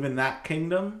like live in that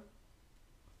kingdom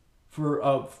for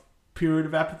a period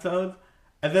of episodes.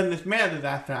 And then this man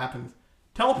disaster happens,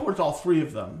 teleports all three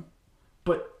of them,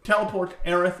 but teleports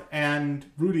Eris and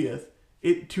Rudius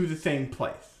to the same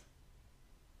place.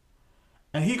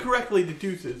 And he correctly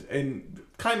deduces, in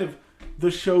kind of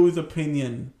the show's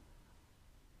opinion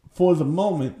for the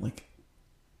moment, like,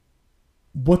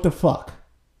 what the fuck?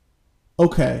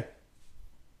 Okay,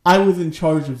 I was in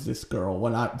charge of this girl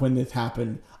when this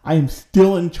happened. I am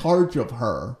still in charge of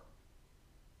her.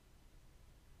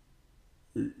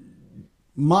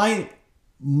 My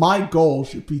goal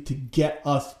should be to get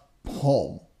us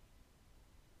home.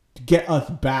 To get us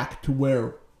back to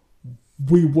where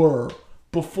we were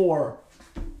before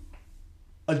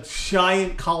a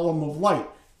giant column of light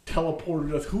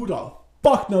teleported us. Who the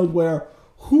fuck knows where?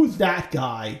 Who's that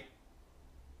guy?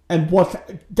 And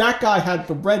that guy has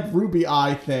the red ruby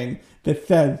eye thing that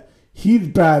says he's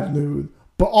bad news,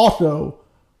 but also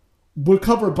we're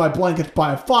covered by blankets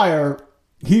by a fire.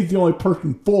 He's the only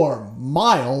person for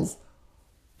Miles.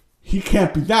 He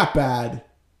can't be that bad.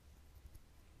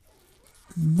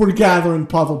 We're gathering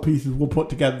puzzle pieces. We'll put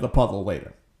together the puzzle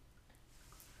later.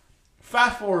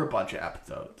 Fast forward a bunch of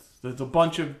episodes. There's a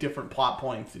bunch of different plot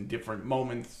points and different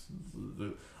moments.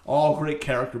 All great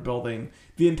character building.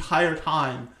 The entire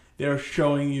time they're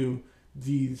showing you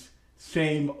these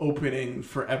same openings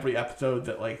for every episode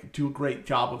that like do a great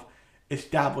job of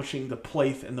establishing the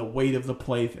place and the weight of the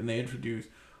place, and they introduce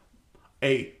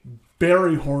a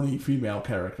very horny female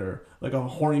character, like a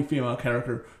horny female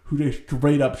character who they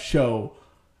straight up show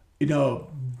in a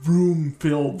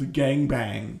room-filled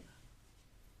gangbang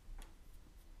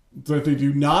that they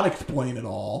do not explain at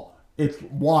all. It's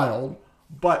wild.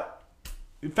 But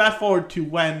fast forward to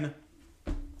when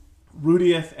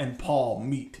Rudius and Paul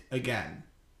meet again.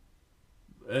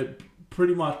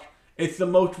 Pretty much, it's the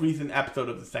most recent episode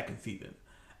of the second season.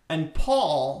 And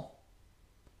Paul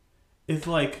is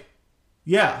like,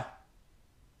 yeah,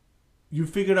 you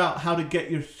figured out how to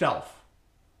get yourself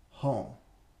home.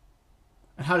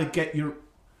 And how to get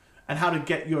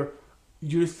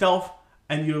yourself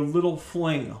and your little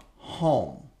fling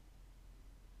home.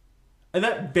 And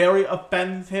that very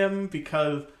offends him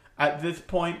because at this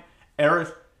point,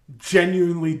 Eris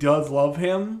genuinely does love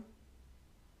him.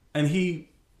 And he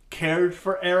cares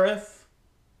for Eris.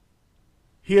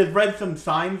 He has read some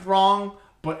signs wrong,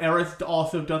 but Eris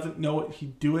also doesn't know what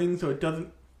he's doing, so it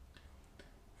doesn't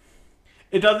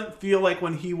feel like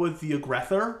when he was the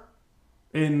aggressor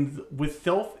with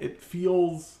Sylph, it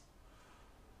feels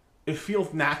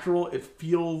natural. It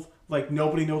feels like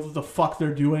nobody knows what the fuck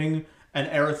they're doing, and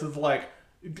Eris is like,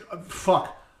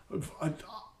 fuck,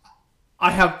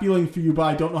 I have feelings for you, but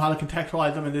I don't know how to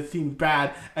contextualize them, and this seems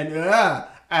bad,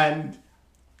 and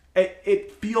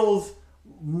it feels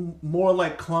more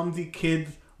like clumsy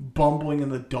kids bumbling in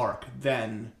the dark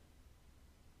than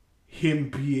him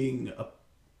being a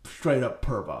straight up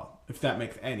pervo, if that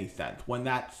makes any sense, when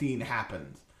that scene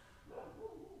happens.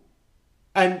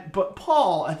 But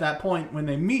Paul, at that point, when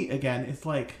they meet again, is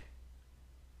like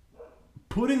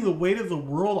putting the weight of the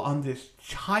world on this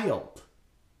child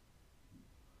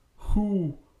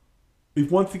who is,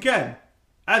 once again,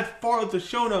 as far as the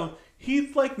show knows,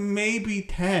 he's like maybe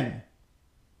 10.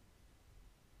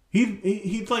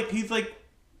 He's like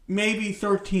maybe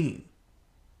 13.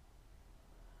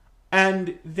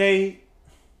 And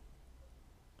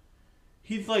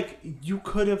he's like, you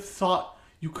could have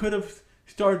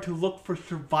started to look for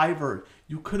survivors.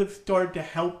 You could have started to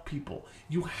help people.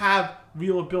 You have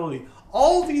real ability.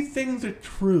 All these things are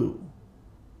true.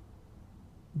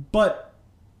 But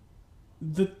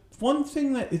the one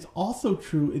thing that is also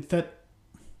true is that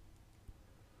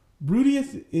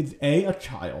Rudius is a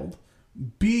child.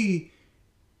 B,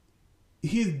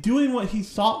 he is doing what he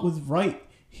thought was right.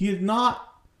 He is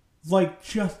not like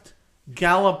just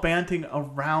gallivanting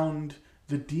around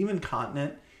the demon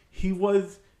continent. He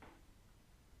was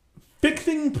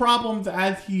fixing problems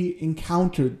as he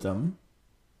encountered them,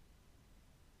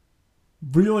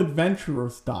 real adventurer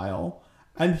style,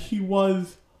 and he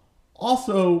was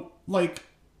also like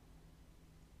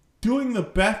doing the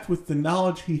best with the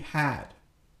knowledge he had.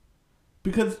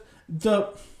 Because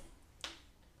the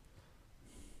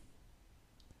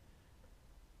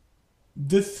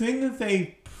thing that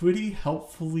they pretty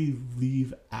helpfully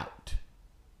leave out,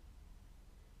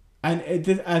 and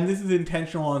this is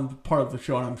intentional on part of the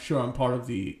show, and I'm sure on part of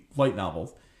the light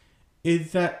novels,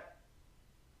 is that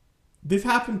this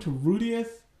happened to Rudius,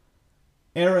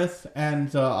 Eris,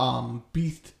 and the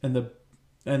Beast and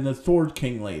the Sword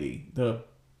King lady, the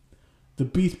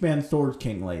Beastman Sword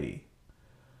King lady.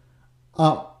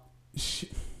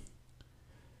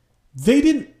 They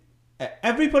didn't.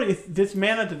 Everybody, this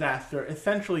mana disaster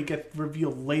essentially gets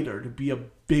revealed later to be a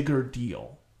bigger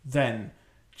deal than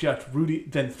just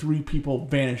than 3 people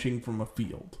vanishing from a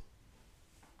field.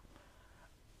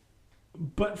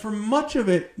 But for much of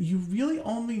it, you're really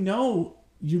only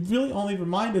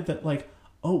reminded that, like,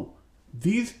 oh,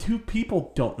 these 2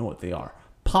 people don't know what they are.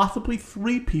 Possibly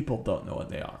 3 people don't know what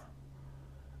they are.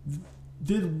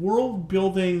 The world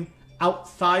building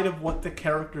outside of what the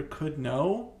character could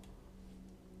know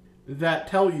that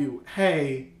tell you,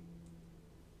 hey,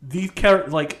 these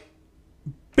characters, like,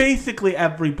 basically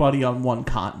everybody on one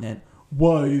continent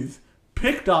was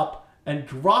picked up and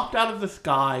dropped out of the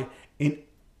sky in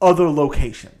other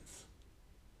locations.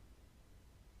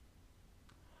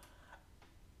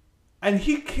 And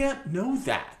he can't know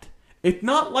that. It's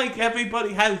not like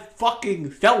everybody has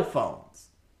fucking cell phones.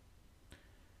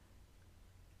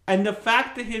 And the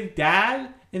fact that his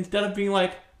dad, instead of being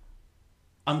like,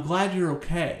 I'm glad you're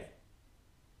okay,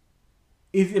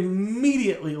 is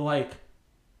immediately like,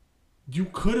 you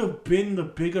could have been the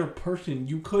bigger person.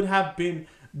 You could have been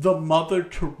the Mother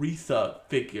Teresa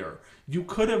figure. You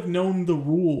could have known the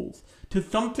rules. To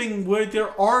something where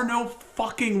there are no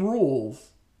fucking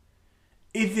rules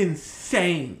is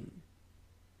insane.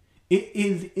 It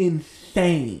is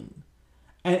insane.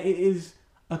 And it is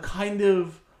a kind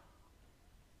of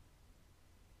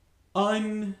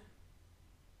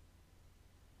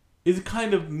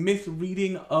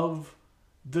misreading of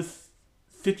the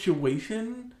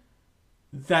situation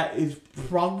that is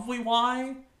probably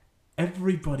why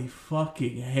everybody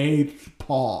fucking hates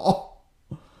Paul.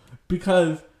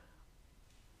 Because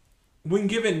when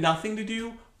given nothing to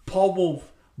do, Paul will,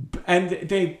 and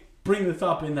they bring this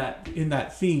up in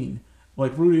that scene,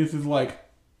 like Rudius is like,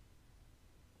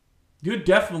 you're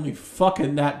definitely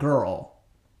fucking that girl.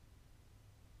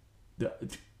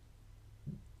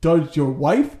 Does your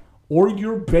wife or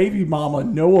your baby mama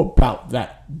know about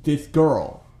this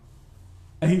girl?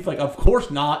 And he's like, of course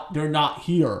not. They're not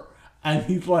here. And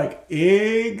he's like,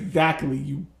 exactly,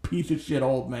 you piece of shit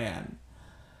old man.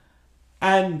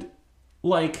 And,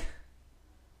 like,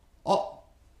 I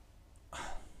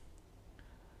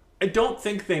don't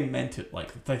think they meant it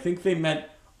like this. I think they meant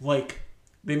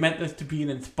this to be an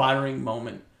inspiring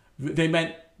moment. They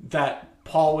meant that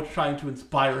Paul was trying to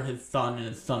inspire his son and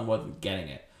his son wasn't getting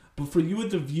it. But for you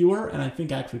as a viewer, and I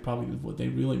think actually probably what they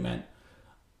really meant,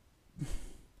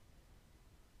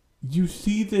 you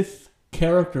see this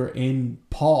character in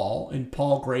Paul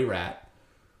Greyrat,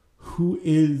 who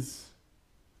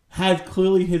has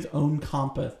clearly his own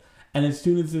compass, and as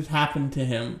soon as this happened to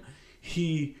him,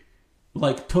 he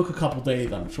like took a couple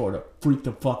days, I'm sure, to freak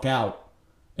the fuck out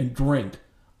and drink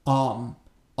a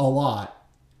lot.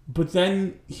 But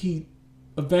then he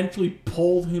eventually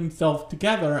pulled himself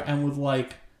together and was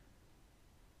like,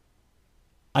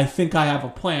 I think I have a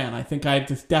plan. I think I have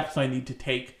the steps I need to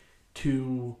take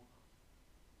to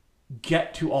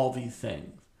get to all these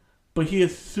things. But he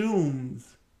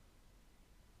assumes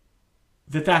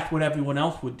that that's what everyone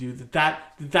else would do,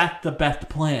 that's the best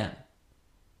plan.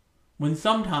 When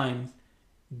sometimes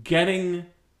getting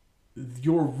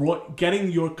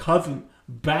your cousin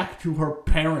back to her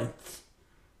parents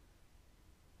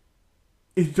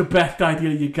is the best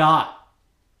idea you got.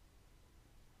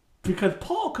 Because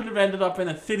Paul could have ended up in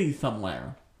a city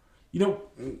somewhere. You know,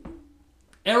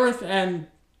 Eris and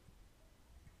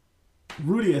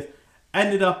Rudius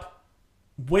ended up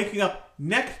waking up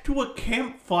next to a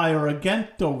campfire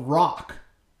against a rock.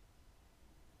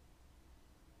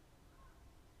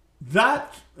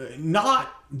 That's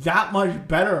not that much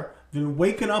better than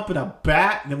waking up in a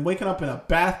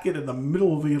basket in the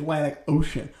middle of the Atlantic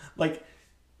Ocean. Like,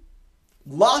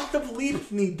 lots of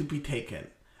leaps need to be taken.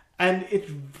 And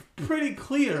it's pretty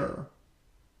clear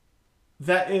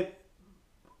that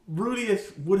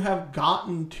Rudius would have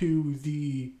gotten to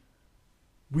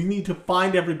we need to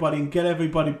find everybody and get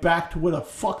everybody back to where the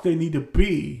fuck they need to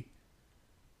be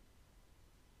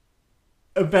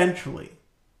eventually.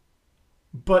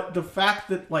 But the fact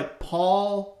that, like,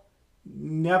 Paul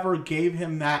never gave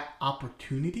him that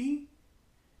opportunity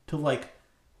to, like,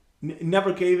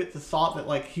 never gave it the thought that,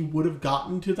 like, he would have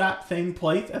gotten to that same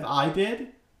place as I did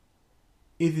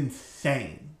is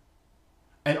insane.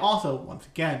 And also, once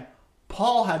again,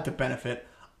 Paul had the benefit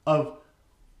of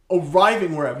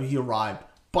arriving wherever he arrived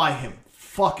by him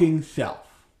fucking self.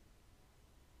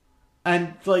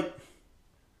 And, like,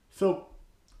 so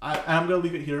I'm going to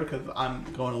leave it here because I'm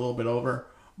going a little bit over.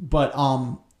 But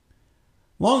long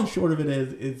and short of it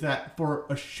is that for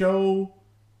a show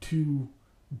to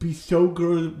be so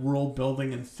good at world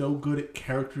building and so good at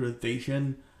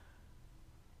characterization,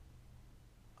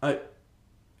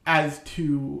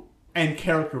 and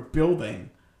character building,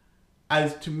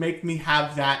 as to make me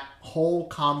have that whole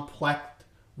complex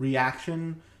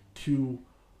reaction to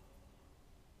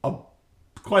a,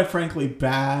 quite frankly,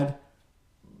 bad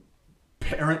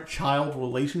parent-child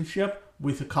relationship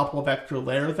with a couple of extra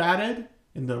layers added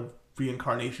in the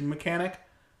reincarnation mechanic.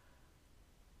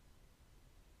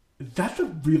 That's a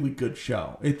really good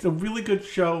show. It's a really good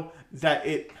show that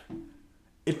it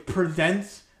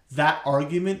presents that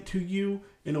argument to you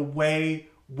in a way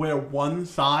where one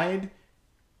side,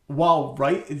 while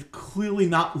right, is clearly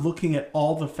not looking at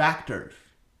all the factors.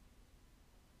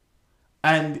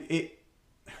 And it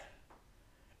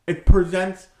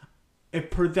presents a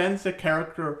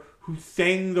character who's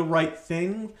saying the right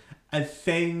things as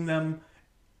saying them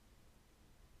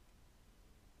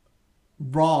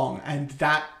wrong, and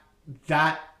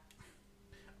that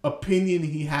opinion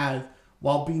he has,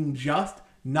 while being just,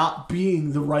 not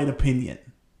being the right opinion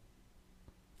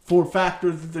for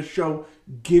factors that the show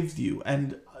gives you.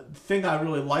 And the thing I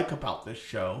really like about this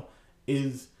show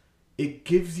is it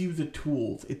gives you the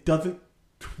tools. It doesn't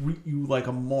treat you like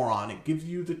a moron. It gives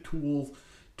you the tools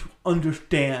to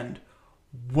understand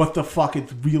what the fuck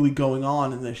is really going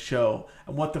on in this show,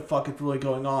 and what the fuck is really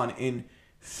going on in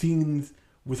scenes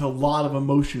with a lot of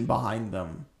emotion behind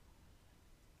them.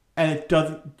 And it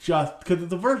doesn't just, because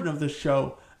it's a version of this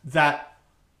show that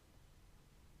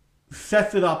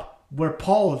sets it up where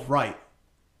Paul is right.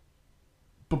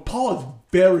 But Paul is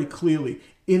very clearly,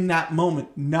 in that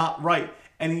moment, not right.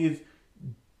 And he is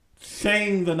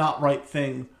saying the not right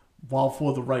thing, while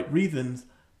for the right reasons,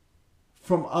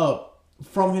 from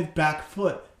his back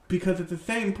foot. Because at the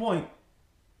same point,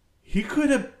 he could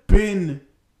have been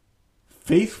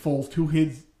faithful to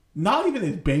his, not even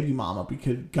his baby mama,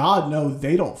 because God knows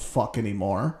they don't fuck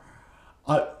anymore.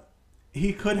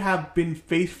 He could have been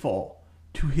faithful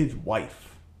to his wife.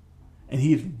 And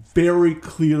he is very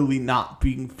clearly not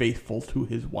being faithful to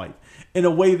his wife. In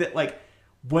a way that, like,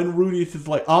 when Rudius is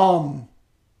like,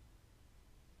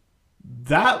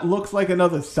 that looks like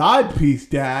another side piece,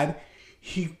 Dad,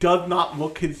 he does not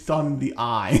look his son in the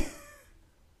eye.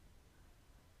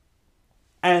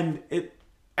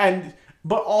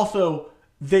 But also,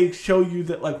 they show you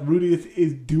that, like, Rudius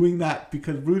is doing that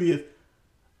because Rudius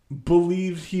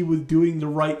believes he was doing the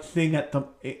right thing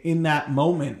in that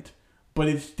moment, but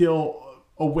is still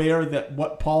aware that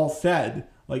what Paul said,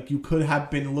 like, you could have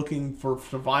been looking for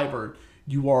survivor,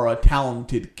 you are a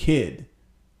talented kid,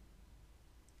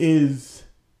 he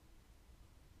is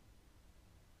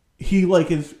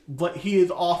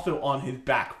also on his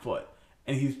back foot,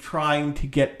 and he's trying to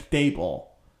get stable.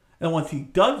 And once he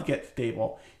does get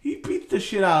stable, he beats the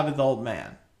shit out of his old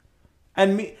man.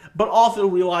 But also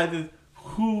realizes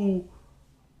who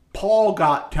Paul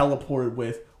got teleported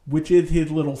with, which is his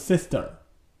little sister.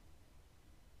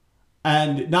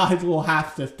 And not his little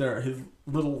half-sister, his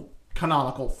little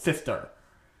canonical sister.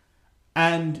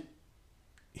 And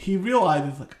he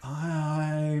realizes, like,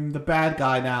 I'm the bad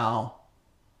guy now.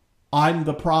 I'm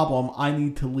the problem. I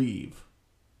need to leave.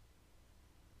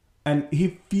 And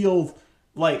he feels,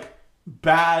 like,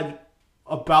 bad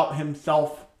about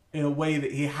himself in a way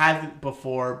that he hasn't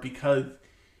before, because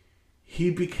he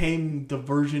became the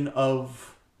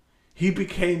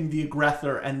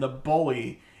aggressor and the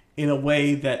bully in a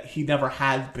way that he never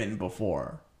has been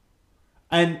before.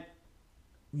 And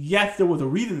yes, there was a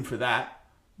reason for that,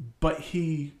 but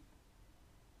he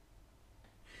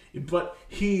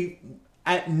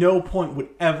at no point would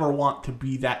ever want to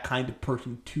be that kind of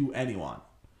person to anyone.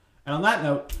 And on that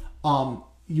note,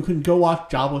 you can go watch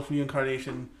Jobless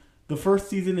Reincarnation. The first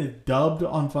season is dubbed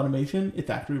on Funimation. It's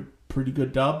actually a pretty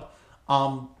good dub.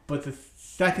 But the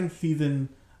second season,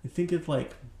 I think it's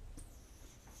like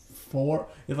 5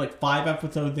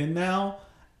 episodes in now,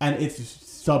 and it's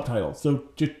subtitles. So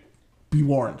just be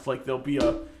warned. Like, there'll be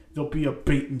a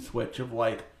bait and switch of,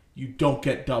 like, you don't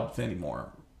get dubs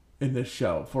anymore in this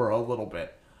show for a little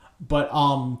bit. But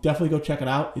definitely go check it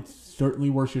out. It's certainly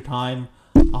worth your time.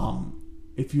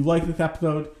 If you like this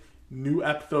episode, new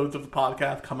episodes of the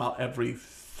podcast come out every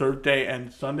Thursday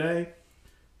and Sunday.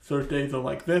 Thursdays are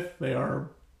like this. They are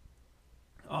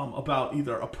about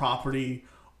either a property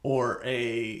or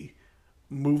a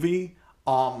movie.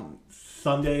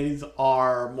 Sundays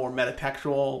are more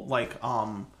metatextual, like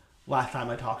last time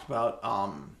I talked about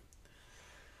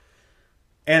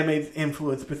anime's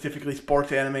influence, specifically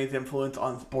sports anime's influence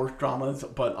on sports dramas,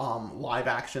 but live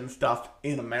action stuff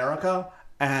in America.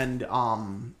 And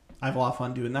I have a lot of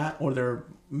fun doing that. Or they're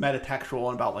metatextual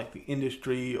and about like the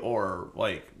industry or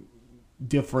like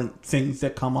different things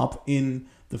that come up in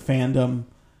the fandom.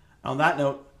 On that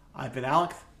note, I've been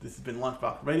Alex. This has been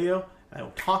Lunchbox Radio, and I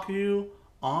will talk to you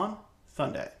on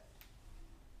Sunday.